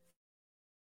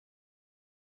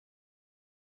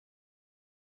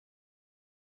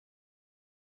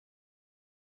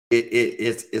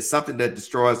 It's something that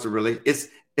destroys the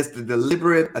relationship. It's the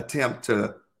deliberate attempt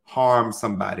to harm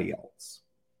somebody else.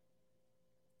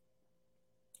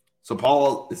 So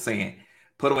Paul is saying,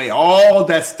 put away all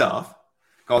that stuff,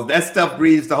 because that stuff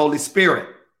grieves the Holy Spirit.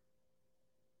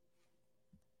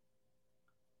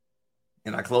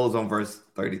 And I close on verse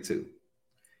 32,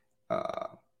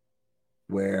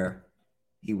 where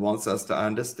he wants us to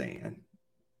understand: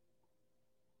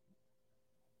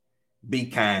 be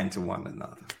kind to one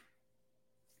another,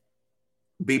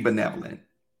 be benevolent,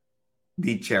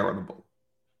 be charitable,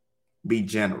 be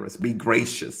generous, be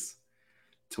gracious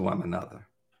to one another.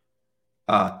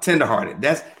 Tenderhearted,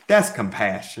 that's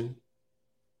compassion,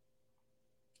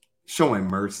 showing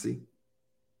mercy.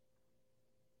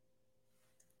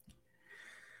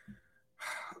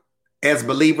 As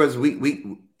believers,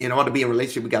 we in order to be in a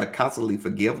relationship, we got to constantly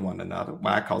forgive one another.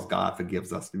 Why? Because God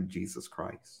forgives us through Jesus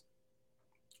Christ.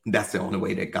 That's the only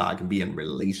way that God can be in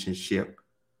relationship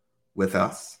with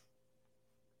us,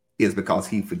 is because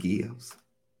he forgives.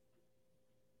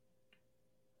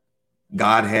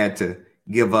 God had to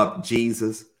give up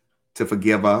Jesus to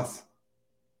forgive us.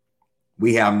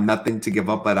 We have nothing to give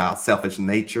up but our selfish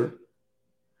nature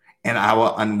and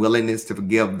our unwillingness to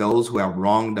forgive those who have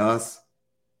wronged us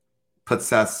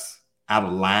puts us out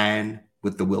of line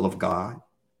with the will of God.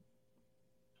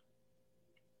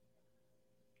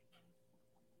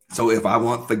 So if I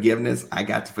want forgiveness, I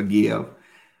got to forgive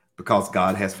because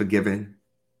God has forgiven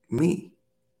me.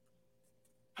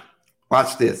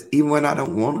 Watch this. Even when I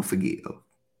don't want to forgive,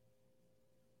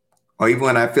 or even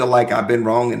when I feel like I've been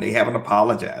wrong and they haven't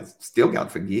apologized, still got to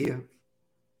forgive.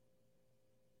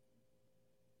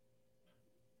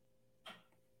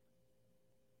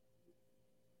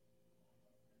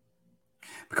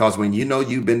 Because when you know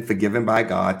you've been forgiven by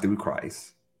God through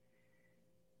Christ,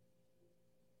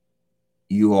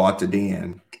 you ought to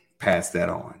then pass that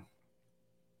on.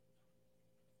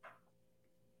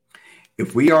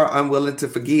 If we are unwilling to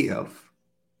forgive,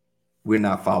 we're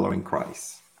not following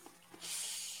Christ.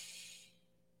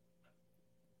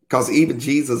 Because even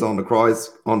Jesus on the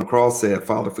cross said,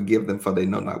 Father, forgive them, for they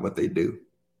know not what they do.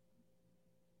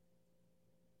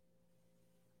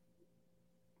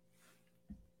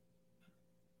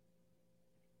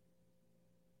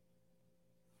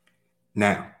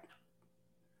 Now,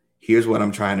 here's what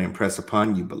I'm trying to impress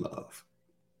upon you, beloved.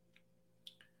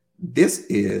 This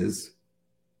is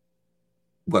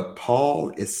what Paul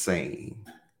is saying,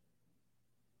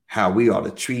 how we ought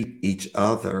to treat each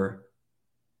other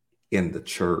in the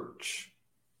church.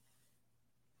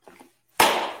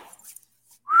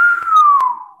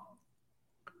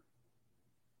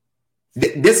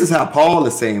 This is how Paul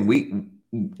is saying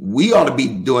we ought to be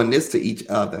doing this to each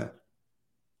other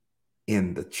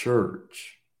in the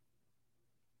church,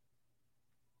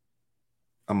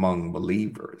 among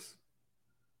believers.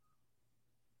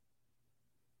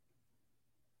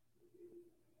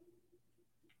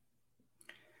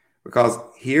 Because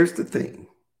here's the thing.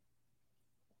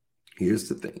 Here's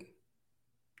the thing.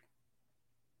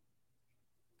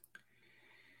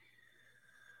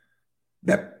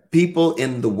 That people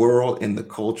in the world, in the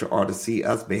culture, are to see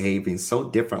us behaving so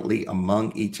differently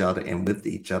among each other and with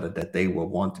each other that they will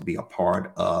want to be a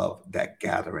part of that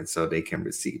gathering so they can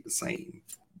receive the same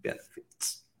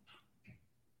benefits.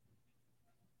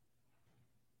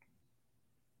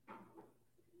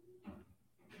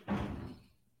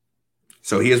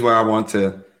 So here's where I want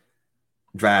to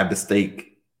drive the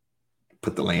stake,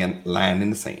 put the line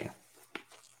in the sand.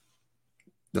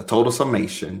 The total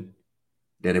summation,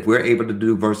 that if we're able to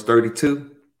do verse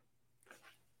 32,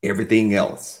 everything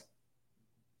else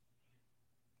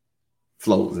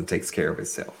flows and takes care of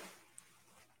itself.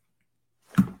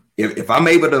 If I'm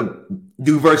able to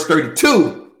do verse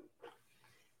 32,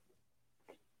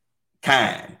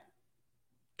 kind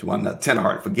to one another,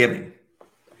 tenderhearted, forgiving,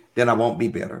 then I won't be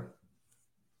bitter.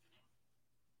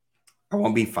 I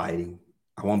won't be fighting.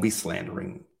 I won't be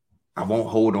slandering. I won't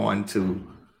hold on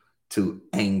to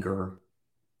anger.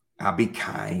 I'll be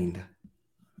kind.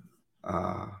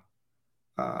 I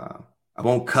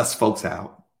won't cuss folks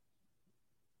out.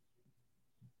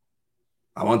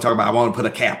 I want to put a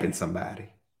cap in somebody.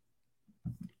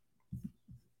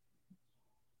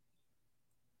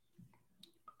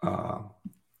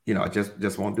 I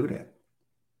just won't do that.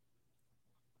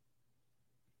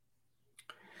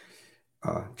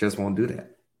 Just won't do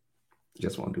that.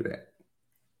 Just won't do that.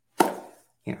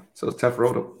 Yeah. So it's tough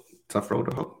road to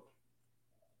hoe.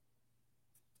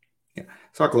 Yeah.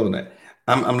 So I'll close that.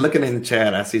 I'm looking in the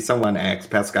chat. I see someone ask,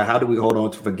 Pascal, how do we hold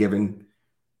on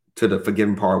to the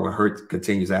forgiving part where hurt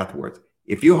continues afterwards?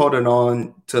 If you're holding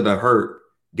on to the hurt,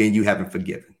 then you haven't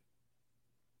forgiven.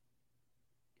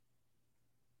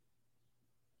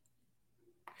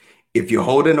 If you're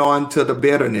holding on to the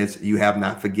bitterness, you have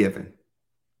not forgiven.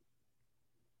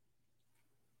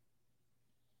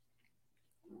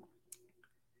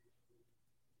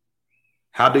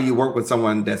 How do you work with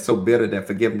someone that's so bitter that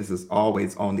forgiveness is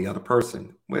always on the other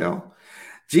person? Well,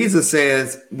 Jesus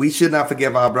says we should not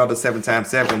forgive our brother 7 times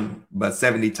 7, but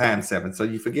 70 times 7. So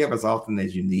you forgive as often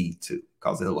as you need to,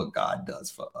 because that's what God does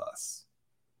for us.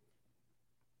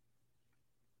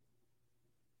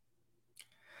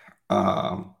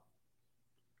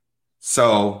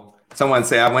 So someone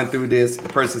said, I went through this. The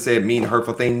person said mean,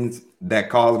 hurtful things that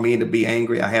caused me to be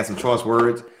angry. I had some choice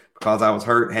words because I was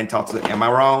hurt. Hadn't talked to. Am I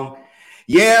wrong?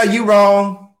 Yeah, you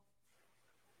wrong.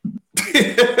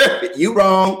 You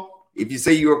wrong. If you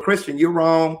say you're a Christian, you're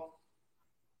wrong.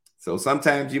 So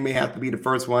sometimes you may have to be the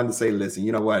first one to say, listen,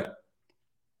 you know what?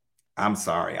 I'm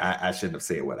sorry. I shouldn't have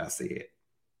said what I said.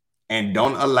 And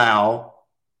don't allow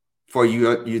for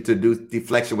you to do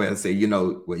deflection where and say,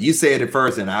 well, you said it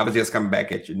first and I was just coming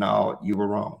back at you. No, you were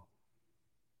wrong.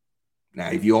 Now,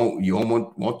 if you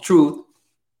don't want truth,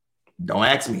 don't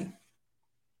ask me.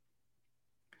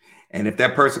 And if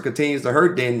that person continues to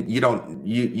hurt, then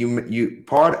you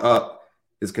part up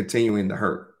is continuing to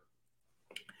hurt.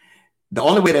 The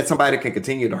only way that somebody can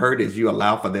continue to hurt is you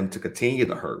allow for them to continue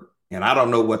to hurt. And I don't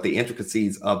know what the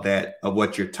intricacies of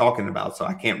what you're talking about. So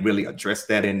I can't really address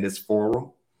that in this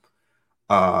forum.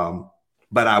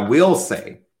 But I will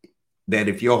say that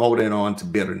if you're holding on to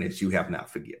bitterness, you have not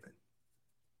forgiven.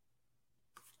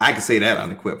 I can say that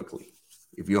unequivocally.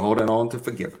 If you're holding on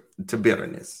to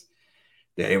bitterness,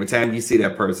 that every time you see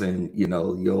that person, you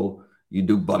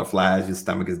do butterflies, your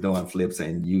stomach is doing flips,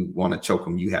 and you want to choke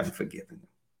them, you haven't forgiven them.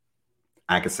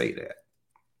 I can say that.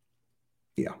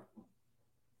 Yeah.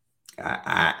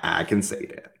 I can say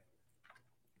that.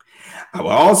 I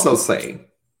will also say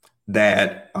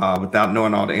that without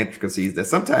knowing all the intricacies, that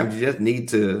sometimes you just need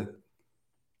to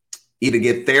either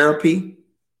get therapy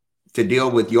to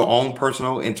deal with your own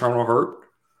personal internal hurt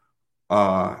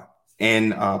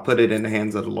and put it in the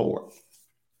hands of the Lord.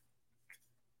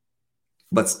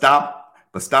 But stop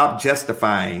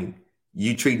justifying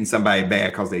you treating somebody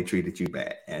bad because they treated you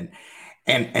bad.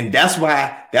 And that's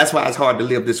why it's hard to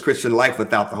live this Christian life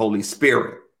without the Holy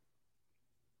Spirit.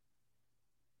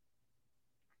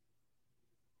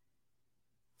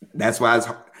 That's why it's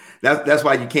hard. That's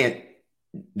why you can't.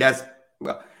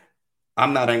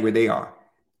 I'm not angry. They are.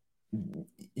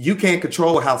 You can't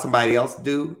control how somebody else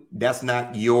do. That's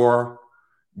not your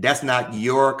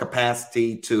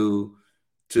capacity to.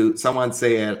 Someone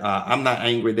said, I'm not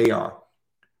angry. They are.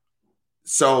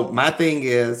 So my thing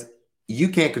is, you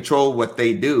can't control what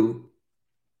they do.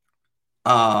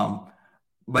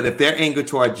 But if they're angry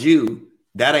towards you,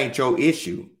 that ain't your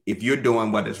issue. If you're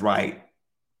doing what is right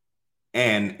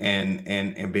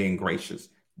and being gracious,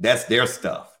 that's their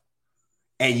stuff.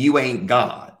 And you ain't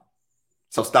God.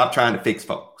 So stop trying to fix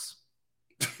folks.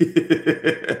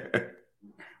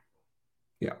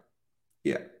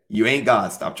 Yeah. You ain't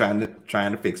God. Stop trying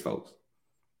to fix folks.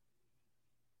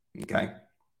 Okay.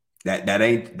 That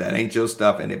ain't your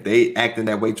stuff. And if they acting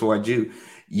that way towards you,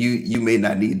 you may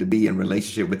not need to be in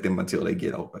relationship with them until they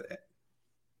get over that.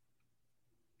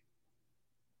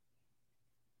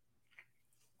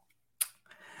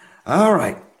 All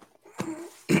right.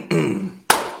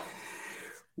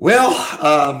 Well,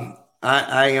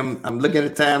 I'm looking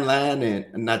at timeline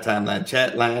and not timeline,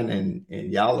 chat line, and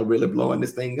y'all are really blowing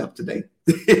this thing up today.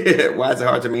 Why is it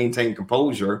hard to maintain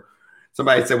composure?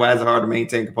 Somebody said, why is it hard to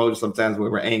maintain composure sometimes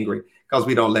when we're angry? Because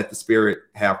we don't let the Spirit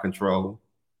have control.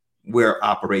 We're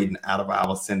operating out of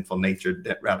our sinful nature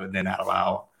rather than out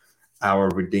of our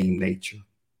redeemed nature.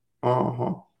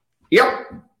 Uh-huh.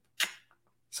 Yep.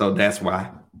 So that's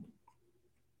why.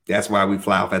 That's why we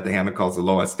fly off at the handle, because the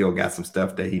Lord still got some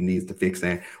stuff that he needs to fix.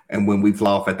 And when we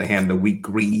fly off at the handle, we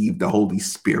grieve the Holy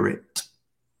Spirit.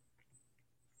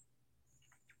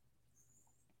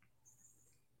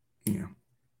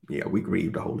 Yeah, we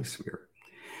grieve the Holy Spirit.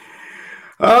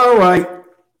 All right.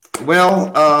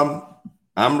 Well,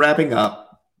 I'm wrapping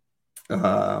up.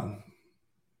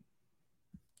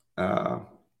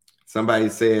 Somebody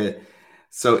said,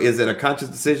 so is it a conscious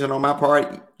decision on my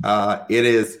part? It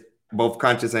is both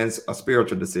conscious and a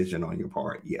spiritual decision on your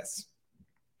part. Yes.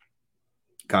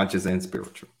 Conscious and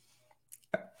spiritual.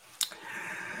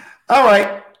 All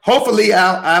right. Hopefully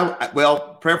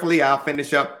prayerfully I'll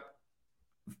finish up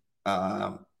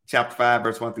chapter 5,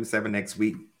 verse 1 through 7 next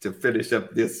week to finish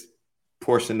up this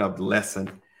portion of the lesson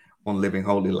on living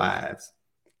holy lives.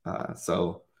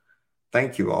 So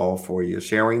thank you all for your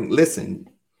sharing. Listen,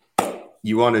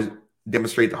 you want to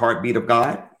demonstrate the heartbeat of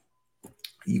God?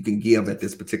 You can give at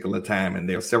this particular time. And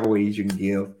there are several ways you can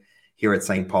give here at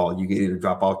St. Paul. You can either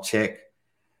drop off check,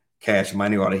 cash,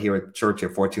 money order here at church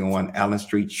at 1401 Allen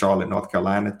Street, Charlotte, North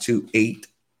Carolina,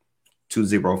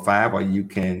 28205, or you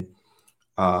can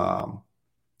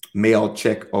mail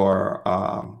check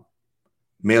or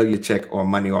mail your check or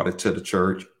money order to the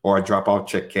church, or drop off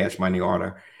check, cash, money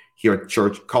order here at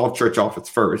church. Call church office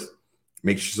first.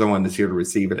 Make sure someone is here to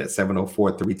receive it at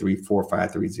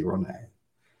 704-334-5309.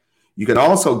 You can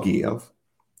also give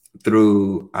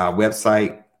through our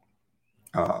website,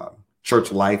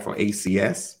 Church Life or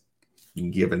ACS. You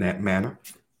can give in that manner.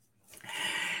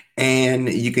 And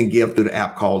you can give through the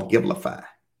app called Givelify.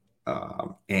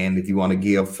 And if you want to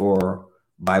give for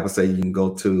Bible study, you can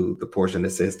go to the portion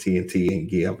that says TNT and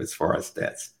give as far as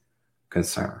that's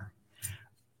concerned.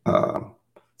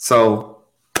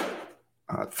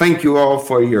 Thank you all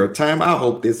for your time. I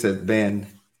hope this has been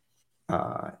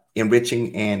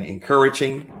enriching and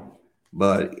encouraging,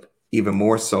 but even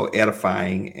more so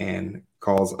edifying, and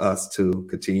cause us to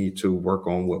continue to work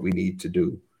on what we need to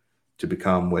do to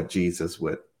become what Jesus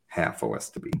would have for us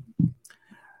to be.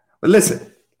 But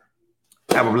listen,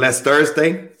 have a blessed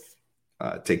Thursday.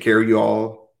 Take care of you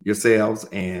all yourselves,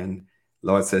 and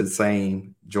Lord says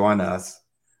same. Join us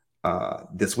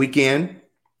this weekend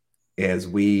as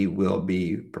we will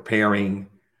be preparing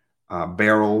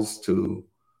barrels to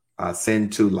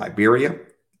send to Liberia.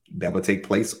 That will take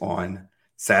place on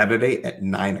Saturday at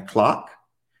 9 o'clock.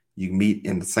 You can meet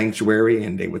in the sanctuary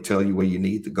and they will tell you where you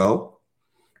need to go.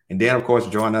 And then, of course,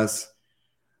 join us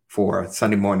for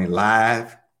Sunday morning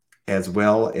live, as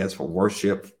well as for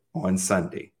worship on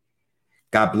Sunday.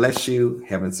 God bless you.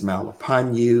 Heaven smile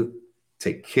upon you.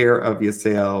 Take care of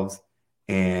yourselves,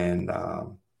 and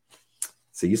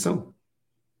see you soon.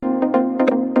 The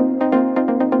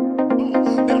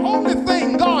only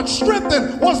thing God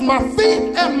strengthened was my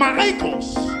feet and my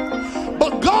ankles.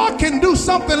 But God can do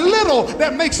something little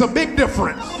that makes a big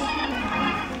difference.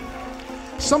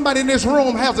 Somebody in this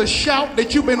room has a shout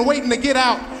that you've been waiting to get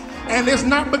out, and it's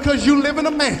not because you live in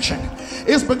a mansion.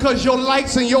 It's because your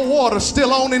lights and your water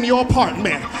still on in your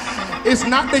apartment. It's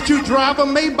not that you drive a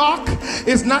Maybach.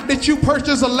 It's not that you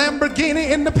purchase a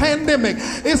Lamborghini in the pandemic.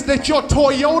 It's that your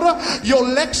Toyota, your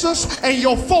Lexus, and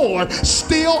your Ford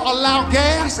still allow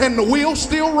gas and the wheels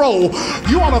still roll.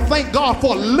 You ought to thank God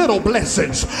for little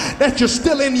blessings, that you're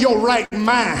still in your right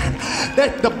mind,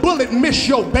 that the bullet missed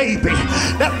your baby,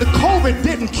 that the COVID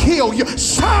didn't kill you.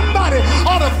 Somebody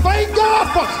ought to thank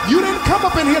God for, you didn't come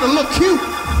up in here to look cute.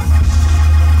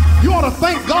 You ought to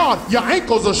thank God your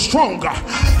ankles are stronger.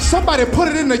 Somebody put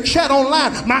it in the chat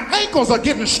online. My ankles are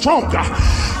getting stronger.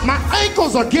 My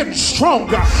ankles are getting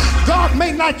stronger. God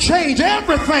may not change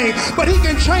everything, but he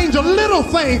can change a little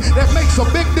thing that makes a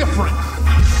big difference.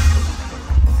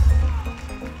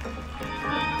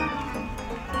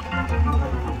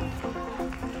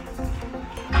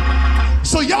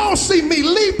 So y'all see me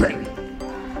leaping,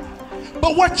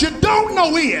 but what you don't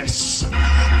know is,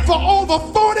 for over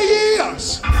 40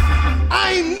 years,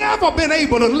 I ain't never been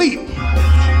able to leap.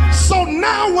 So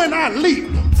now when I leap,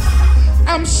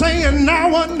 I'm saying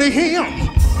now unto him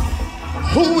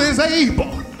who is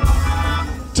able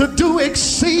to do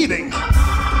exceeding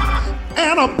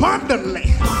and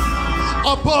abundantly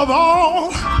above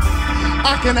all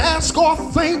I can ask or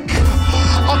think,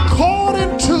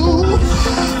 according to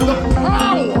the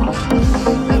power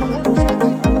that works.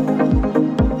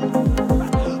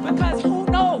 Because who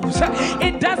knows?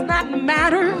 It does not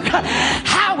matter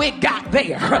how it got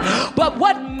there, but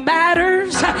what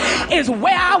matters is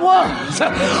where I was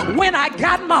when I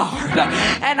got marred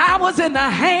and I was in the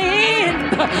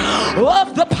hand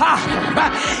of the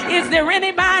potter. Is there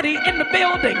anybody in the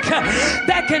building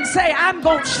that can say, I'm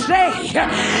going to stay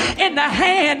in the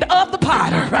hand of the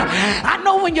potter? I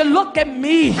know when you look at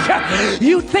me,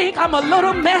 you think I'm a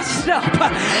little messed up.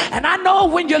 And I know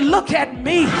when you look at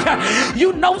me,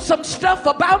 you know some stuff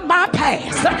about my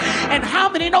past. And how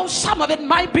many know some of it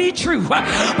might be true?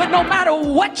 But no matter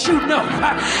what you know,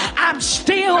 I'm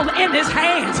still in his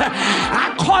hands.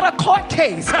 I caught a court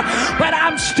case, but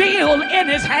I'm still in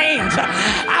his hands.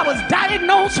 I was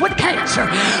diagnosed with cancer,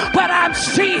 but I'm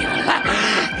still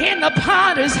in the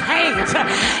potter's hands.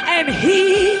 And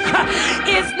he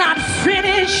is not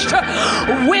finished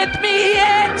with me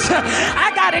yet.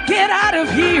 I gotta get out of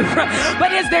here.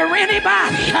 But is there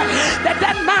anybody that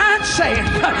doesn't mind saying,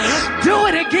 do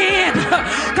it again?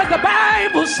 Because the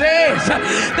Bible says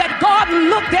that God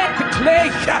looked at the clay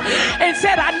and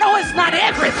said, I know it's not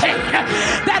everything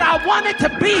that I want it to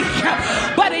be,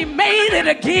 but he made it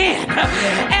again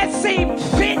as seemed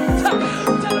fit to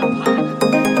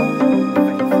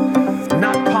the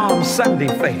not Palm Sunday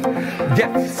faith.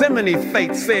 Gethsemane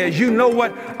faith says, you know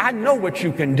what? I know what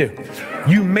you can do.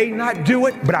 You may not do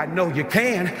it, but I know you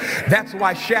can. That's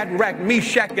why Shadrach,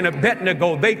 Meshach, and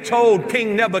Abednego, they told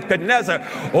King Nebuchadnezzar,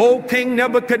 oh, King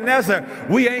Nebuchadnezzar,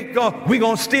 we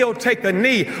gonna still take a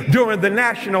knee during the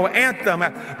national anthem.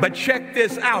 But check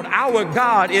this out. Our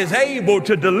God is able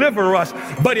to deliver us.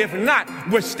 But if not,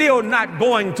 we're still not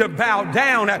going to bow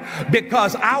down,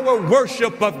 because our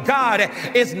worship of God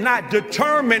is not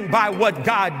determined by what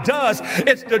God does.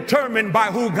 It's determined by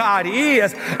who God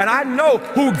is. And I know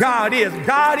who God is.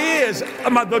 God is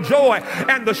the joy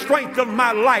and the strength of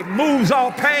my life, moves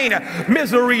all pain,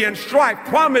 misery, and strife,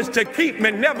 promised to keep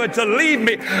me, never to leave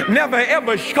me, never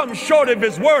ever come short of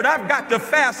his word. I've got to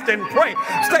fast and pray,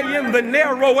 stay in the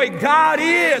narrow way. God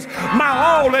is my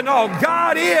all in all.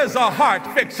 God is a heart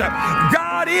fixer.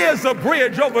 God is a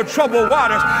bridge over troubled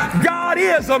waters. God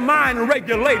is a mind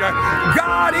regulator.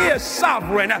 God is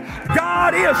sovereign.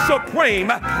 God is supreme.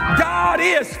 God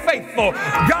is faithful.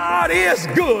 God is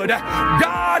good.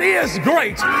 God is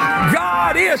great.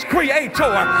 God is creator.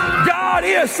 God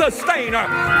is sustainer.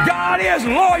 God is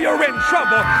lawyer in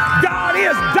trouble. God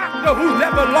is doctor who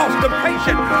never lost a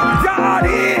patient. God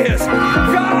is.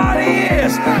 God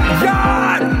is.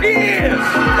 God